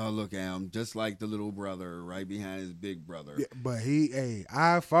like, look at him, just like the little brother right behind his big brother. Yeah, but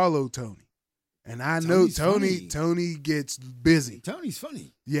I follow Tony. And I know Tony gets busy. Tony's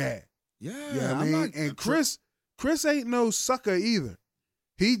funny. Yeah. Yeah. I mean, and Chris ain't no sucker either.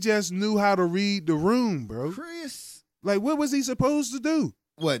 He just knew how to read the room, bro. Chris. Like, what was he supposed to do?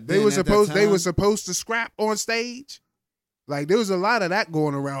 What? They were supposed to scrap on stage. Like, there was a lot of that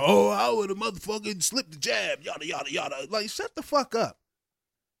going around. Oh, I would have motherfucking slipped the jab, yada, yada, yada. Like, shut the fuck up.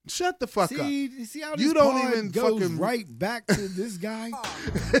 Shut the fuck up. See how this you don't even goes fucking right back to this guy?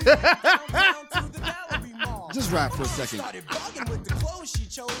 Just rap for a second.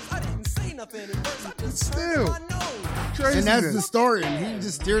 Still. Crazy. And that's the story. And he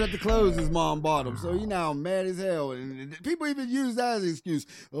just stared at the clothes his mom bought him. So, mad as hell. And people even use that as an excuse.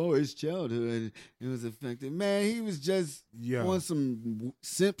 Oh, his childhood, it was affected. Man, he was just on some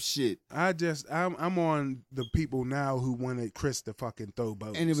simp shit. I'm on the people now who wanted Chris to fucking throw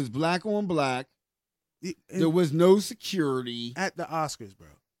bows. And it was black on black. There was no security. At the Oscars, bro.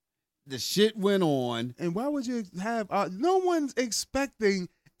 The shit went on. And why would you have... no one's expecting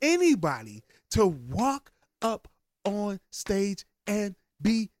anybody to walk up on stage and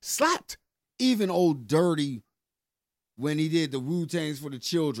be slapped. Even Old Dirty When he did the Wu-Tangs for the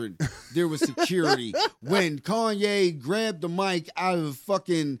children, there was security. When Kanye grabbed the mic out of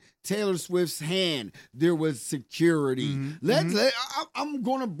fucking Taylor Swift's hand, there was security. I'm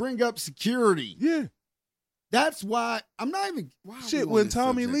going to bring up security. Yeah. That's why I'm not even. Shit, when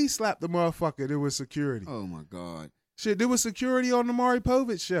Tommy Lee slapped the motherfucker, there was security. Oh, my God. Shit, there was security on the Maury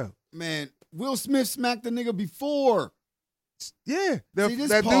Povich show. Man, Will Smith smacked the nigga before. Yeah. See,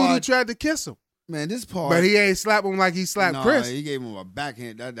 that dude who tried to kiss him. Man, this part. But he ain't slap him like he slapped Chris. He gave him a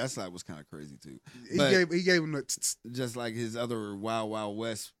backhand. That slap was kind of crazy, too. He gave him the... Just like his other Wild Wild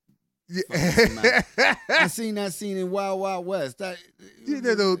West. Yeah. I seen that scene in Wild Wild West.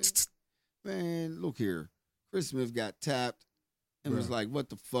 Man, look here. Chris Smith got tapped and was like, what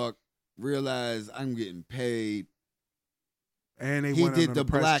the fuck? Realized I'm getting paid. And he did the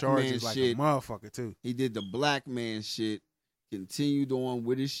black man like shit. A motherfucker, too. He did the black man shit. Continued on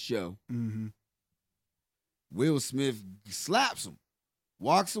with his show. Mm-hmm. Will Smith slaps him,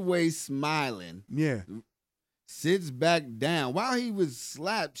 walks away smiling. Yeah. Sits back down. While he was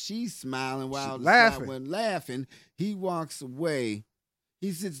slapped, she's smiling while laughing. He walks away.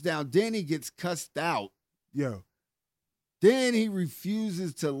 He sits down. Then he gets cussed out. Yo. Then he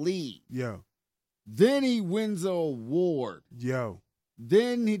refuses to leave. Yo. Then he wins an award. Yo.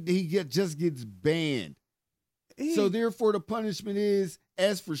 Then he just gets banned. So therefore the punishment is,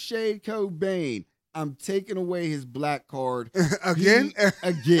 as for Shade Cobain, I'm taking away his black card. Again?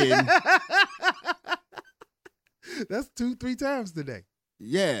 Again. That's 2-3 times today.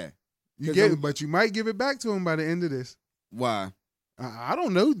 Yeah. But you might give it back to him by the end of this. Why? I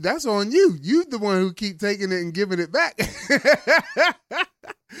don't know. That's on you. You the one who keep taking it and giving it back.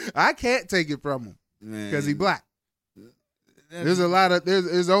 I can't take it from him because he black. There's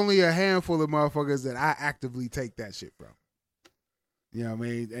only a handful of motherfuckers that I actively take that shit from. You know what I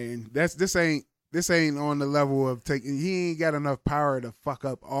mean? And this ain't on the level of taking. He ain't got enough power to fuck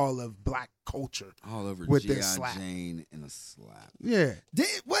up all of black culture. All over with G.I. their slap. Jane and a slap. Yeah.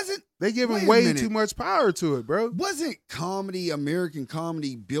 They giving way too much power to it, bro. Wasn't American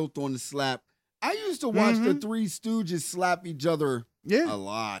comedy built on the slap? I used to watch the Three Stooges slap each other a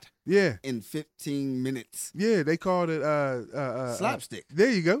lot. Yeah. In 15 minutes. Yeah, they called it slapstick. There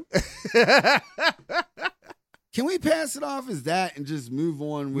you go. Can we pass it off as that and just move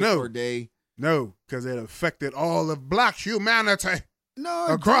on with our day? No, because it affected all of black humanity. No,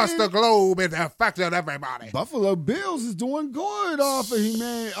 across the globe, it affected everybody. Buffalo Bills is doing good off of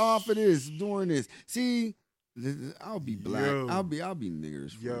this, doing this. See, I'll be black. Yo. I'll be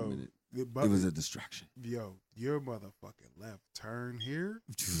niggers for a minute. It was a distraction. Yo, your motherfucking left turn here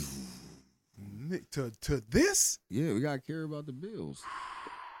to this. Yeah, we gotta care about the bills.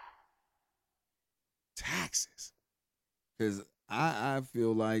 Taxes. Because I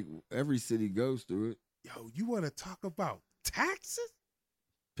feel like every city goes through it. Yo, you want to talk about taxes?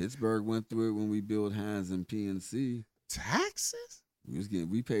 Pittsburgh went through it when we built Hines and PNC. Taxes?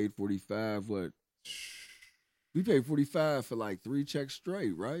 We paid 45. What? We paid 45 for like 3 checks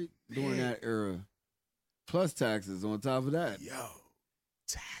straight, right? During that era. Plus taxes on top of that. Yo,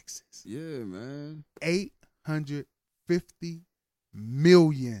 taxes. Yeah, man. $850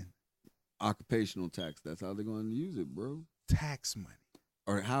 million. Occupational tax. That's how they're going to use it, bro. Tax money.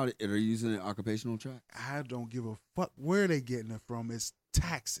 Or how are they using it? Occupational tax? I don't give a fuck where they getting it from. It's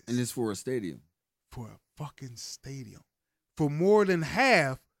taxes. And it's for a stadium. For a fucking stadium. For more than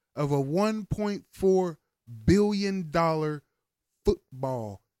half of a $1.4 billion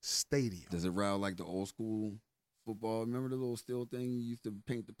football stadium. Does it route like the old school football? Remember the little steel thing you used to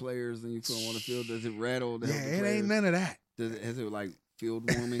paint the players and you put them on the field? Does it rattle? Yeah, it ain't none of that. Has it like field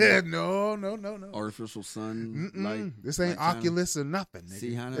warming? No. Artificial sun light. This ain't Oculus or nothing, nigga.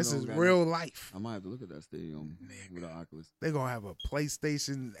 See, this is real life. I might have to look at that stadium with an Oculus. They're going to have a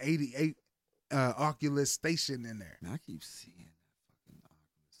PlayStation 88 Oculus station in there. Man, I keep seeing that fucking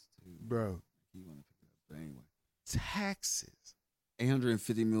Oculus too. Bro. You want to pick it up. But anyway. Taxes.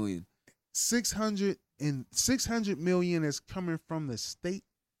 $850 million. 600 million is coming from the state.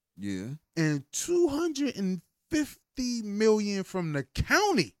 Yeah. And 250 million from the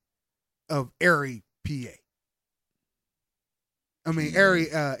county of Erie, PA. I mean, Erie,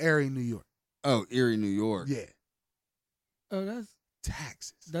 New York. Oh, Erie, New York. Yeah. Oh, that's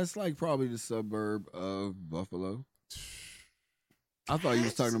taxes. That's like probably the suburb of Buffalo. I thought you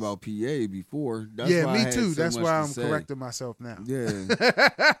was talking about PA before. That's why me too. That's why I'm correcting myself now. Yeah.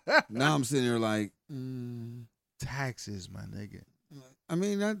 Now I'm sitting there like, taxes, my nigga. I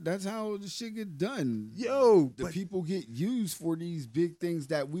mean, that's how the shit get done. Yo, the people get used for these big things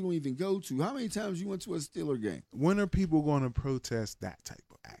that we don't even go to. How many times you went to a Steeler game? When are people going to protest that type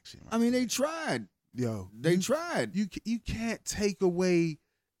of action? I mean, they tried Yo, They tried. You can't take away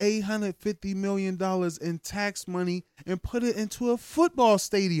 $850 million in tax money and put it into a football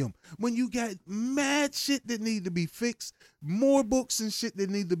stadium when you got mad shit that need to be fixed, more books and shit that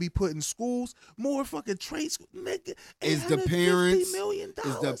need to be put in schools, more fucking trade schools. Nigga, Is the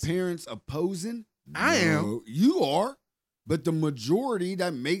parents opposing? I am. No, you are. But the majority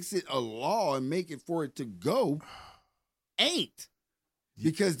that makes it a law and make it for it to go ain't.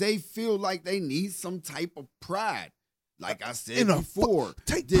 Because they feel like they need some type of pride. Like I said before.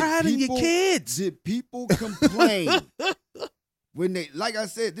 Take pride in your kids. Did people complain? When they, like I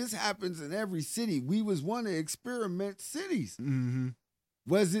said, this happens in every city. We was one of experiment cities. Mm-hmm.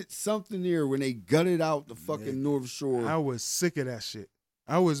 Was it something there when they gutted out the fucking North Shore? I was sick of that shit.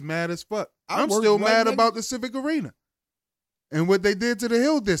 I was mad as fuck. I I'm worked still right mad next- about the Civic Arena and what they did to the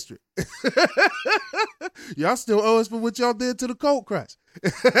Hill District. Y'all still owe us for what y'all did to the Cold Crush.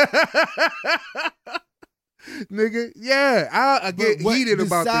 Nigga, yeah, I get heated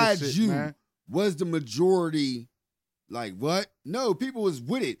about this shit, you, man. Was the majority like what? No, people was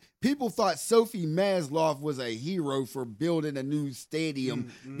with it. People thought Sophie Maslow was a hero for building a new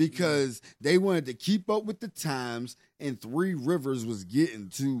stadium because they wanted to keep up with the times and Three Rivers was getting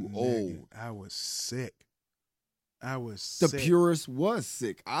too old. I was sick. The sick. purist was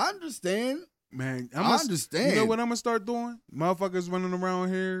sick. I understand. Man, I understand. You know what I'm gonna start doing? Motherfuckers running around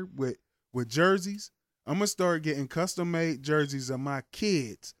here with jerseys. I'm gonna start getting custom made jerseys of my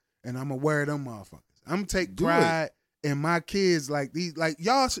kids, and I'm gonna wear them motherfuckers. I'm gonna take pride in my kids like these. Like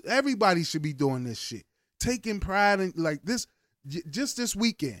y'all, everybody should be doing this shit. Taking pride in like this. Just this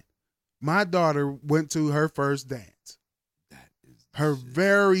weekend, my daughter went to her first dance. That is Her shit.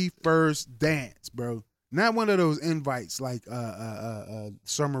 very first dance, bro. Not one of those invites like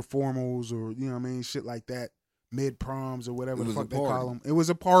summer formals or you know what I mean, shit like that, mid proms or whatever It the was a fuck they call party. them. It was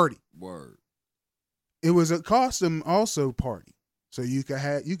a party. Word. It was a costume also party, so you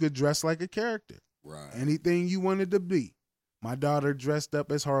could dress like a character, Right. anything you wanted to be. My daughter dressed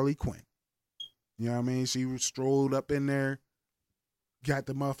up as Harley Quinn. You know what I mean? She strolled up in there, got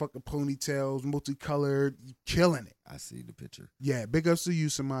the motherfucking ponytails, multicolored, killing it. I see the picture. Yeah, big ups to you,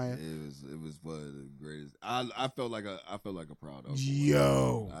 Samaya. It was one of the greatest. I felt like a proud of.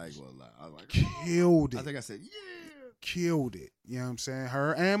 Yo. I ain't gonna lie. I was like, Killed it. I think I said, yeah. Killed it. You know what I'm saying?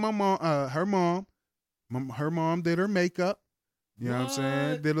 Her and my mom, her mom did her makeup. You know what I'm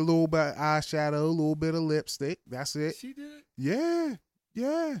saying? What? Did a little bit of eyeshadow, a little bit of lipstick. That's it. She did. Yeah.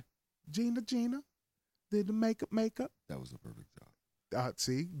 Yeah. Gina did the makeup. That was a perfect job.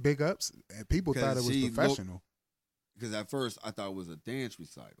 See, big ups. And people thought it was she professional. Because at first I thought it was a dance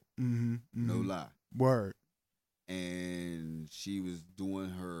recital. Mm-hmm. No lie. Word. And she was doing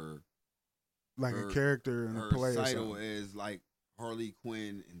her Like her- a character in a play or recital something. as like Harley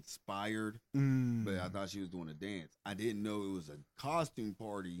Quinn inspired. Mm. But I thought she was doing a dance. I didn't know it was a costume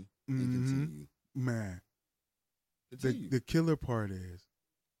party. Mhm. And continue. Man. Continue. The killer part is,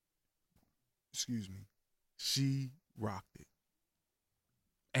 excuse me, she rocked it.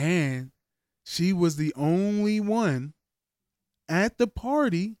 And she was the only one at the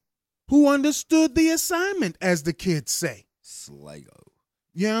party who understood the assignment, as the kids say. Slago.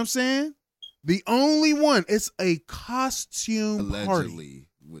 You know what I'm saying? The only one. It's a costume party. Allegedly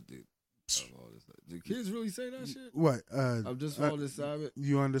with the all this stuff. Do kids really say that shit? What? I'm just all this assignment.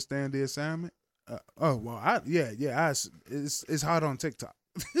 You understand the assignment? It's hot on TikTok.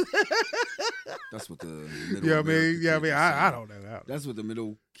 That's what the middle. Yeah, I America mean, kids are I saying. don't know. That's what the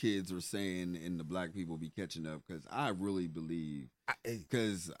middle kids are saying, and the black people be catching up. Because I really believe,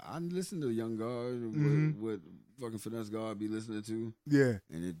 because I listen to Young God, what fucking Finesse God be listening to, Yeah.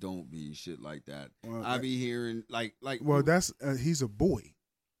 and it don't be shit like that. Well, I be hearing like. Well, that's he's a boy.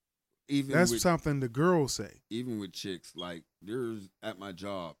 even That's with, something the girls say. even with chicks, like there's at my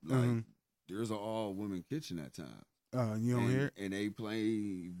job, like Mhm. there's an all women kitchen at times. You don't and, hear it? and they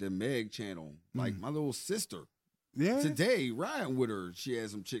play the Meg channel. Like my little sister Yeah. today, riding with her, she had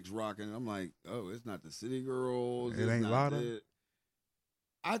some chicks rocking. And I'm like, oh, it's not the City Girls. It it's ain't not Lotto? that.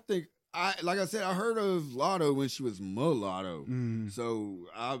 I think like I said, I heard of Lotto when she was mulatto. Mm, So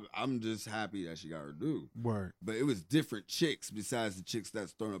I'm just happy that she got her due. word. But it was different chicks besides the chicks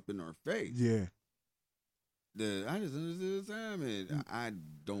that's thrown up in her face. Yeah. I just understood the time, and I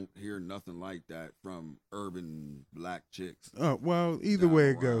don't hear nothing like that from urban black chicks. Oh, well, either Down way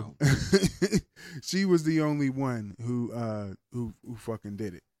it go. around. She was the only one who fucking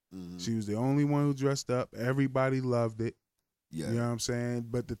did it. Mhm. She was the only one who dressed up. Everybody loved it. Yeah. You know what I'm saying?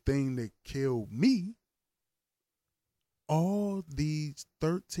 But the thing that killed me, all these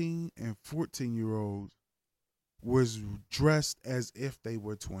 13 and 14-year-olds was dressed as if they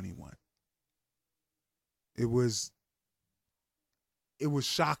were 21. It was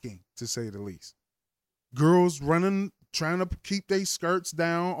shocking, to say the least. Girls running, trying to keep their skirts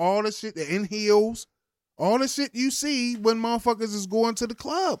down, all the shit, in heels, all the shit you see when motherfuckers is going to the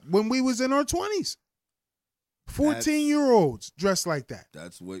club when we was in our 20s. 14-year-olds dressed like that.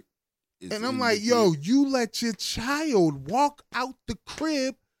 That's what is. And I'm like, yo, you let your child walk out the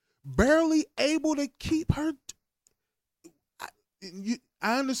crib barely able to keep her.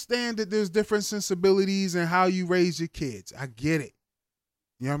 I understand that there's different sensibilities in how you raise your kids. I get it.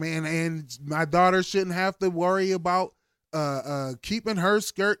 You know what I mean? And my daughter shouldn't have to worry about keeping her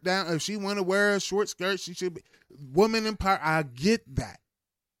skirt down. If she want to wear a short skirt, she should be woman empower. I get that.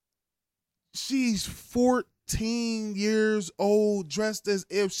 She's 14 years old, dressed as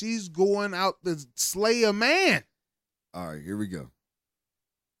if she's going out to slay a man. All right, here we go.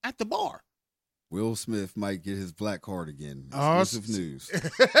 At the bar. Will Smith might get his black card again. Exclusive news.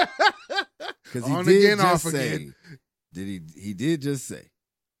 Because he On did again, just off say, again. he did just say,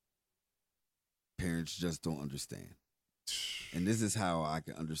 parents just don't understand. And this is how I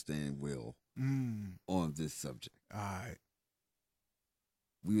can understand Will on this subject. All right.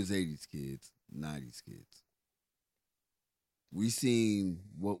 We was 80s kids, 90s kids. We seen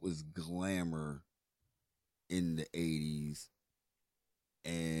what was glamour in the 80s.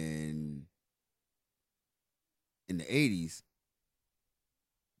 And in the 80s,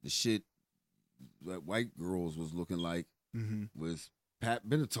 the shit that white girls was looking like was Pat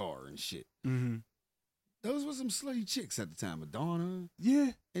Benatar and shit. Mm-hmm. Those were some slutty chicks at the time. Madonna.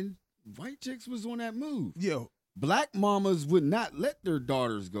 Yeah. And white chicks was on that move. Yo. Black mamas would not let their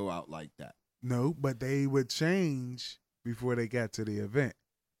daughters go out like that. No, but they would change before they got to the event.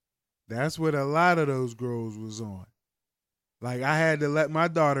 That's what a lot of those girls was on. Like, I had to let my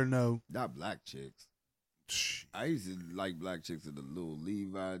daughter know. Not black chicks. I used to like black chicks with the little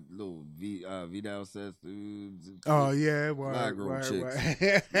Levi, little Vidal sets. Oh, yeah. Black girl chicks.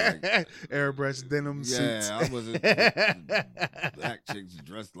 Like, airbrush denim suits. Yeah, I wasn't black chicks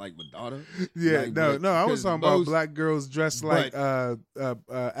dressed like Madonna. Yeah, like, no, I was talking about most, black girls dressed like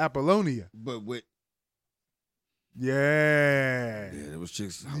Apollonia. But with yeah, there was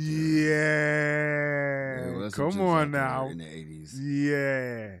chicks out there. Yeah, well, come on now. In the 80s.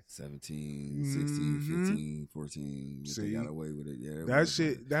 Yeah. 17, 16, 15, 14. See, they got away with it. Yeah. That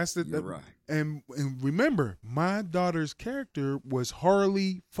shit, that's the... You're right. And remember, my daughter's character was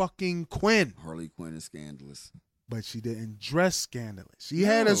Harley fucking Quinn. Harley Quinn is scandalous. But she didn't dress scandalous. She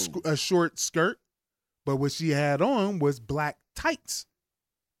had a short skirt, but what she had on was black tights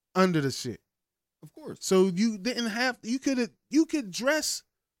under the shit. Of course. So you didn't have... You could dress...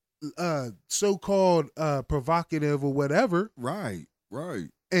 so-called provocative or whatever, right,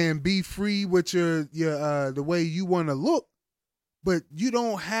 and be free with your the way you want to look, but you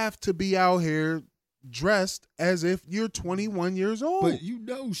don't have to be out here dressed as if you're 21 years old. But you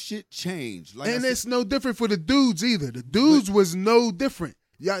know, shit changed. Like, and it's no different for the dudes either. The dudes was no different.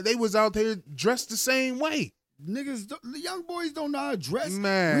 Yeah, they was out there dressed the same way. Niggas, the young boys don't know how to dress.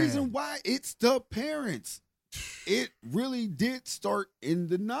 Man. Reason why? It's the parents. It really did start in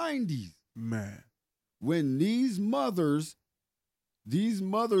the 90s. Man. When these mothers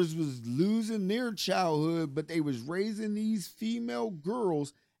was losing their childhood, but they was raising these female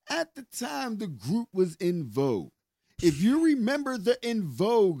girls. At the time, the group was In Vogue. If you remember the In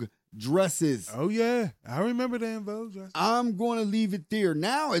Vogue dresses. Oh, yeah. I remember the In Vogue dresses. I'm going to leave it there.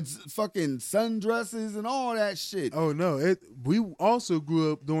 Now it's fucking sundresses and all that shit. Oh, no. We also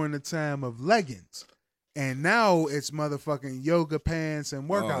grew up during the time of leggings. And now it's motherfucking yoga pants and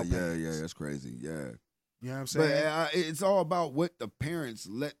workout pants. Yeah, that's crazy. Yeah. You know what I'm saying? But it's all about what the parents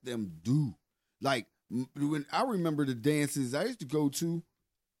let them do. Like, when I remember the dances I used to go to,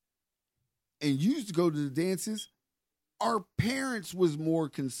 and you used to go to the dances, our parents was more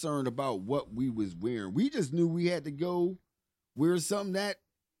concerned about what we was wearing. We just knew we had to go wear something that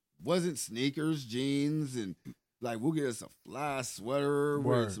wasn't sneakers, jeans, and... Like, we'll get us a fly sweater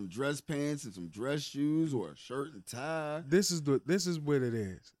with some dress pants and some dress shoes or a shirt and tie. This is what it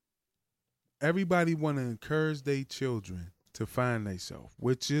is. Everybody want to encourage their children to find themselves,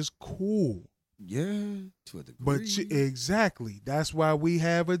 which is cool. Yeah, to a degree. But exactly. That's why we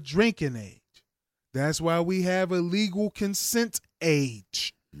have a drinking age. That's why we have a legal consent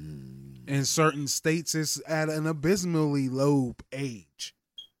age. In certain states, it's at an abysmally low age.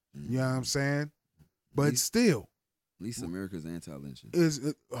 You know what I'm saying? But still. At least America's anti-lynching.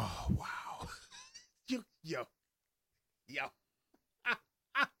 Oh, wow. Yo.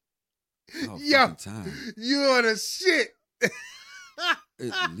 Oh, Yo. time. You're the shit.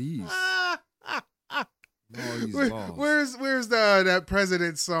 At least. Law use laws. Where's the that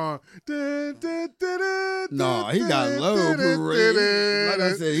president song? No, he got low parade. Like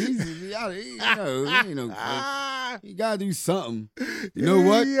I said, he ain't no good. He gotta do something. You know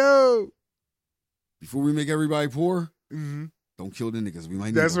what? Yo. Before we make everybody poor, Mm-hmm. don't kill the niggas. We might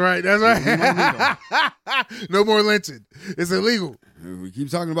need That's them. right. That's right. No more lynching. It's illegal. We keep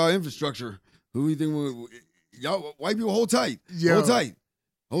talking about infrastructure. Who you think y'all white people hold tight? Yo. Hold tight.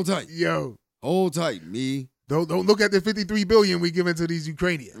 Hold tight. Yo. Hold tight. Me. Don't look at the $53 billion we giving to these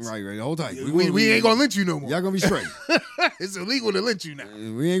Ukrainians. Right. Hold tight. We ain't gonna lynch you no more. Y'all gonna be straight. It's illegal to lynch you now.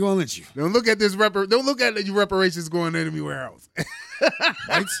 We ain't gonna lynch you. Don't look at this don't look at the reparations going anywhere else.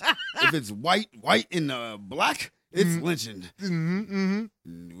 Whites, if it's white and black, it's lynching.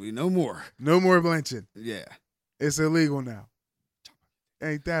 We no more. No more lynching. Yeah. It's illegal now.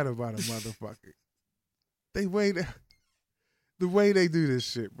 Ain't that about a motherfucker? The way they do this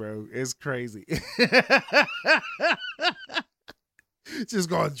shit, bro, is crazy. Just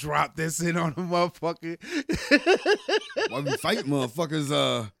gonna drop this in on a motherfucker. While we fight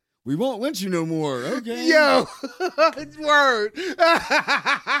motherfuckers, we won't lynch you no more. Okay. Yo, word. You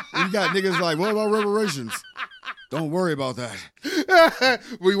got niggas like, what about reparations? Don't worry about that.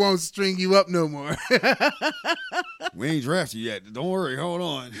 We won't string you up no more. We ain't drafted you yet. Don't worry. Hold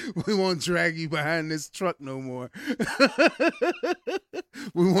on. We won't drag you behind this truck no more.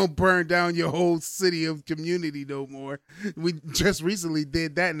 We won't burn down your whole city of community no more. We just recently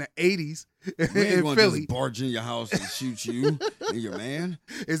did that in the 80s We ain't in gonna Philly. just barge in your house and shoot you and your man.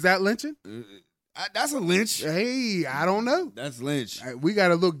 Is that lynching? That's a lynch. Hey, I don't know. That's lynch. We got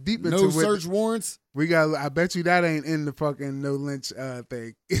to look deep into No it. search warrants. We got. I bet you that ain't in the fucking no lynch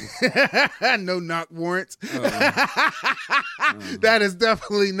thing. No knock warrants. That is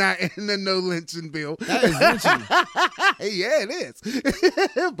definitely not in the no lynching bill. That is lynching. Yeah, it is.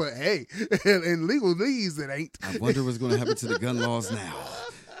 But hey, in legalese, it ain't. I wonder what's going to happen to the gun laws now.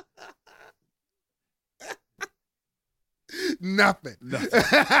 Nothing.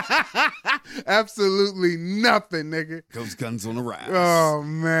 Absolutely nothing, nigga. Those guns on the rise. Oh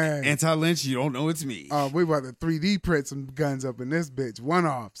man. Anti-lynch, you don't know it's me. We about to 3D print some guns up in this bitch.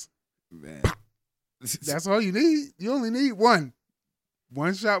 One-offs. Man. That's all you need. You only need one.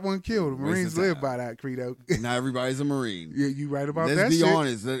 One shot, one kill. The Marines Waste of live time. by that credo. Not everybody's a Marine. Yeah, you right about Let's that be shit.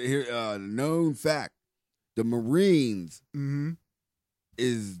 honest. Here, known fact: the Marines Mm-hmm.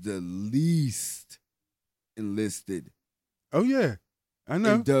 is the least enlisted, Oh yeah, I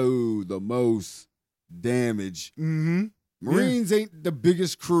know. and do the most damage. Mm-hmm. Marines ain't the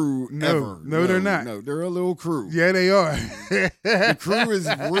biggest crew No. ever. No, they're not. No, they're a little crew. Yeah, they are. The crew is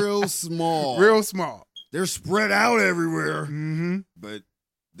real small. Real small. They're spread out everywhere. Mm-hmm. But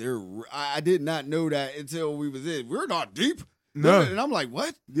I did not know that until we was in. We're not deep. No. And I'm like,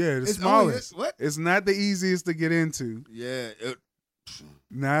 what? Yeah, the It's smallest. only- what? It's not the easiest to get into. Yeah,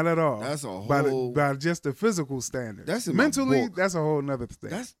 Not at all. that's a whole. by just the physical standard. That's in my mentally. book. That's a whole nother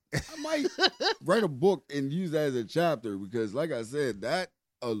thing. I might write a book and use that as a chapter because, like I said, that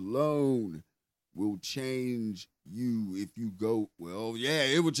alone will change you if you go. Well, yeah,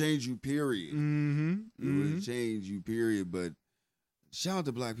 it will change you. Period. Mm-hmm. It will change you. Period. But shout out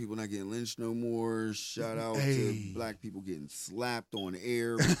to black people not getting lynched no more. Shout out to black people getting slapped on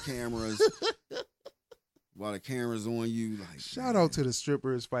air with cameras. While the camera's on you, like Shout out to the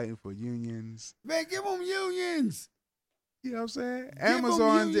strippers fighting for unions. man, give them unions. You know what I'm saying? Give 'em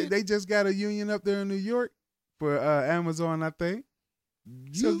Amazon, union. they just got a union up there in New York for Amazon, I think.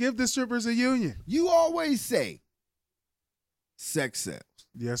 So You, give the strippers a union. you always say sex sells,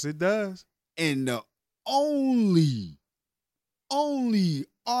 Yes, it does. and the only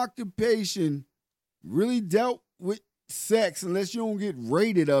occupation really dealt with sex, unless you don't get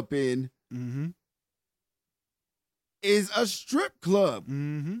rated up in, Mm-hmm. is a strip club.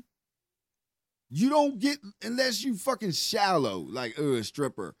 Mm-hmm. You don't get unless you fucking shallow, like a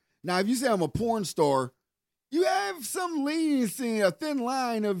stripper. Now, if you say I'm a porn star, you have some leniency, a thin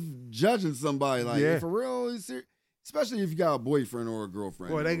line of judging somebody. Like, Yeah. for real, is there, especially if you got a boyfriend or a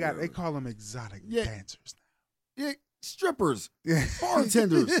girlfriend. Boy, or they whatever. call them exotic Yeah. dancers Yeah, strippers, now.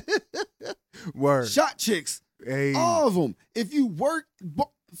 bartenders, Word. shot chicks, Hey. all of them. If you work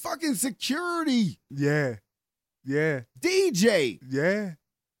fucking security, Yeah. Yeah. DJ, Yeah.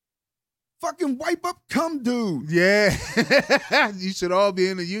 fucking wipe up cum dude. Yeah. You should all be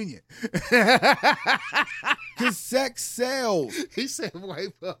in a union. Because sex sells. He said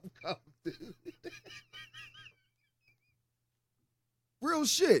wipe up. Dude. Real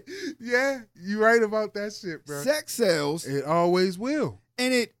shit. Yeah, you right about that shit, bro. Sex sells. It always will.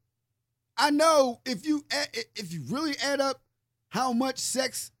 And I know if you really add up how much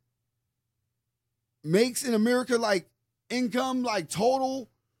sex makes in America, like income, like total,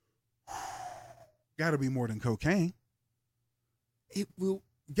 Got to be more than cocaine. it will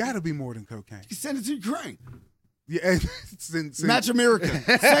Got to be more than cocaine. send it to Ukraine. Yeah, Match America.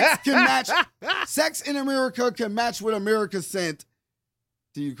 Sex can match. Sex in America can match what America sent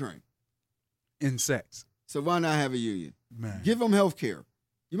to Ukraine. in sex, So why not have a union? man. Give them health care.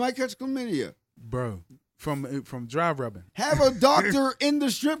 You might catch chlamydia. Bro, from dry rubbing. Have a doctor in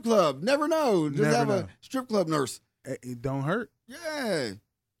the strip club. Never know. Just Never have know. a strip club nurse. It don't hurt Yeah.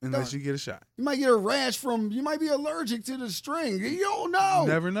 unless you get a shot. You might get a rash you might be allergic to the string. You don't know.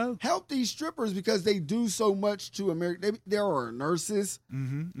 Never know. Help these strippers because they do so much to America. There are nurses.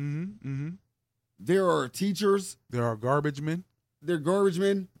 There are teachers. There are garbage men. There are garbage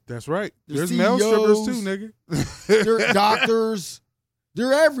men. That's right. There's There's male strippers CEOs. too, nigga. There are doctors.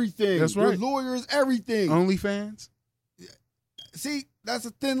 They're everything. That's They're right. lawyers, everything. OnlyFans. See, that's a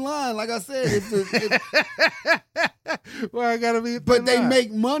thin line. Like I said, Well, I gotta be. but they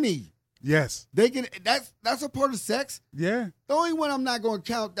make money. Yes. They can. That's a part of sex. Yeah. The only one I'm not going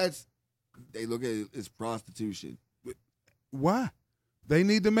to count they look at it is prostitution. Why? They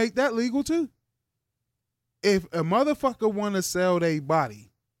need to make that legal too. If a motherfucker want to sell their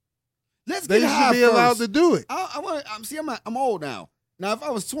body, Let's they get high should be allowed first. to do it. I want. I'm old now. Now, if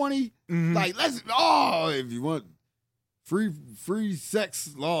I was 20, Mhm. like if you want free sex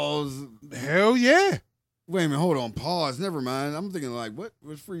laws. Hell yeah. Wait a minute, hold on, pause. Never mind. I'm thinking like, what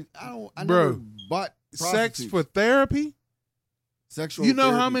was free? I Bro, never bought Sex prostitutes. for therapy. Sexual. You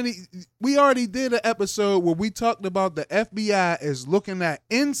know how therapy. many? We already did an episode where we talked about the FBI is looking at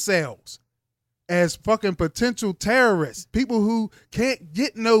incels as fucking potential terrorists, people who can't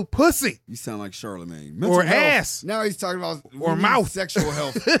get no pussy. You sound like Charlemagne. Or Mental health. ass. Now he's talking about Or we need mouth. sexual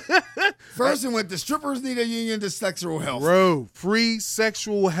health. First, it went the strippers need a union to sexual health. Bro, free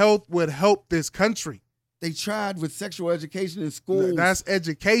sexual health would help this country. They tried with sexual education in schools. That's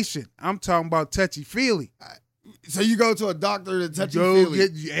education. I'm talking about touchy-feely. So you go to a doctor to touch Go you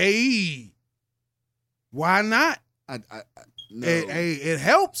get, hey, why not? no. It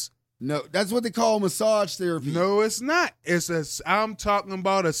helps. No, that's what they call massage therapy. No, it's not. I'm talking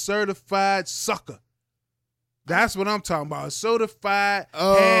about a certified sucker. That's what I'm talking about. A certified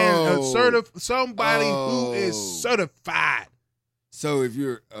somebody who is certified. So if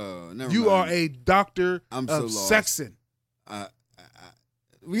you're never You mind. are a doctor I'm so of lost. sexing.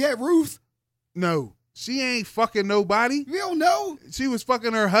 We had Ruth. No, she ain't fucking nobody. We don't know. She was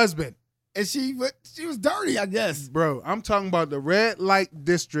fucking her husband. And she was dirty, I guess. Bro, I'm talking about the red light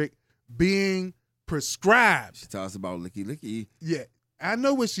district being prescribed. She taught us about licky licky. Yeah, I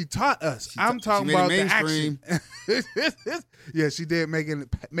know what she taught us. I'm she talking made it about the mainstream. action. Yeah, she did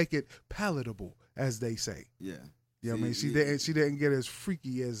make it palatable, as they say. Yeah. Yeah, I mean, she See, didn't get as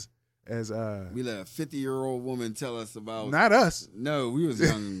freaky as we let a 50-year-old woman tell us about. not us. No, we was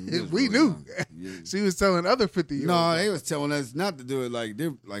young. We really knew. young. Yeah. She was telling other 50-year-olds. No, they was telling us not to do it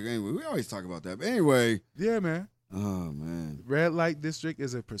anyway. We always talk about that. But anyway, Yeah, man. oh man. Red light district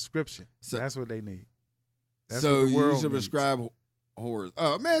is a prescription. So- That's what they need. That's So what the you world should needs. prescribe horrors.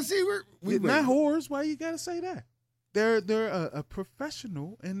 Oh man, see we Not whores. Why you gotta say that? They're a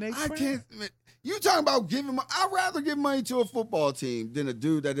professional and they. I craft. can't. You talking about giving? I'd rather give money to a football team than a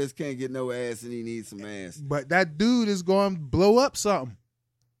dude that just can't get no ass and he needs some ass. But that dude is going to blow up something.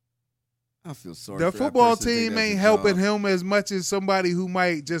 I feel sorry. The for that football person that team that's ain't a helping job. him as much as somebody who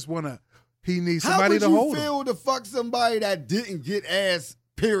might just want to. He needs How somebody would to you hold him, feel to fuck somebody that didn't get ass?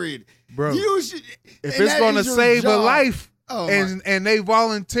 Period. bro. You should. If and it's that going to is your save a job. life Oh, and they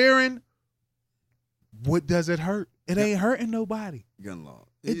volunteering, what does it hurt? It ain't hurting nobody. gun law.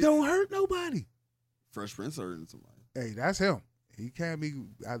 It don't hurt nobody. Fresh Prince hurting somebody. Hey, that's him. He can't be.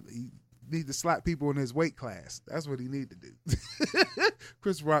 He need to slap people in his weight class. That's what he need to do.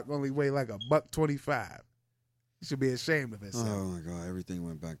 Chris Rock only weigh like $125. He should be ashamed of himself. Oh my God! Everything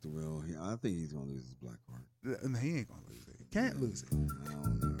went back to Will. I think he's gonna lose his black card. And he ain't gonna lose it. He can't lose it. I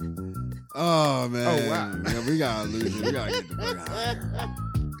don't know. Oh man! Oh, wow. Yeah, we gotta lose it. We gotta get the fuck out of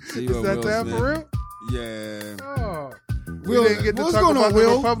here. See Is what that Will that Smith- for real? Yeah. Oh. Will, We didn't get to what's talk going about on, the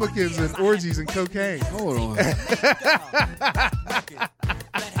Will? Republicans and orgies and cocaine. Hold on.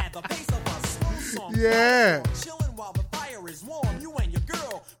 Yeah. Chilling while the fire is warm. You and your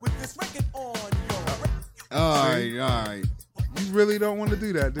girl with this record on your All right. You really don't want to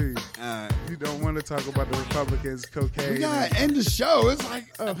do that, do you? All right. You don't want to talk about the Republicans, cocaine. We gotta end the show. It's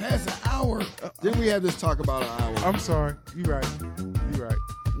like past an hour. Then we have this talk about an hour. I'm sorry. You right. You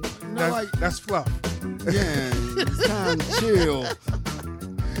right. That's fluff. Yeah, it's time to chill.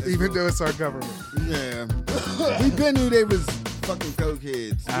 Even though it's our government. Yeah. We been knew they was fucking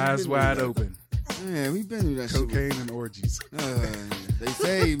cokeheads. Eyes wide open. Man, we've been through that Cocaine and orgies. They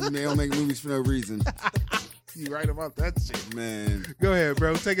say they don't make movies for no reason. You right about that shit. Man. Go ahead,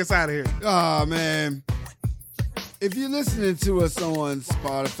 bro. Take us out of here. Oh, man. If you're listening to us on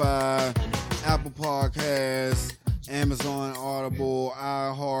Spotify, Apple Podcasts, Amazon Audible,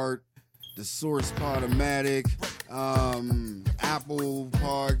 iHeart, The Source Podomatic, Apple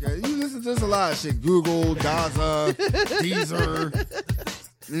Podcast, you listen to us a lot of shit. Google, Gaza, Deezer.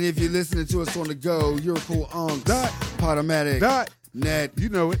 And if you're listening to us on the go, you're cool Podomatic. Net. You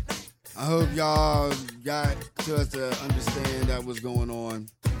know it. I hope y'all got to us to understand that was going on.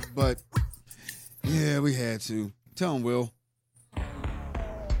 But, yeah, we had to. Tell him, Will.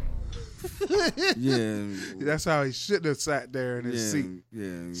 Yeah. That's how he shouldn't have sat there in his seat.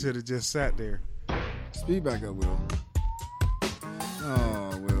 Yeah. Should have just sat there. Speed back up, Will.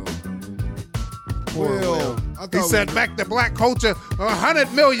 Oh, Will. Poor Will. I thought He set back the black culture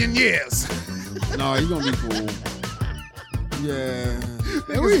 100 million years. No, he gonna be cool. Yeah.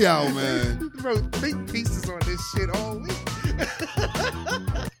 And we out, man. Bro, think pieces on this shit all week.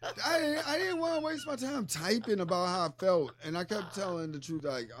 I didn't want to waste my time typing about how I felt, and I kept telling the truth.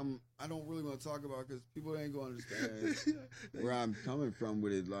 Like I don't really want to talk about because people ain't gonna understand where I'm coming from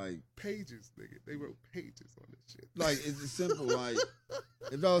with it. Like Pages, nigga. They wrote pages on this shit. like it's simple. Like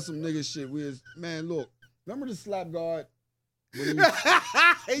if that was some nigga shit, man. Look, remember the slap guard when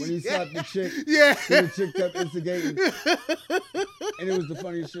he slapped the chick? Yeah. And the chick kept instigating, and it was the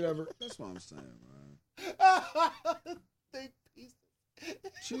funniest shit ever. That's what I'm saying, man. Think pieces.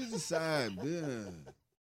 Choose a side, yeah.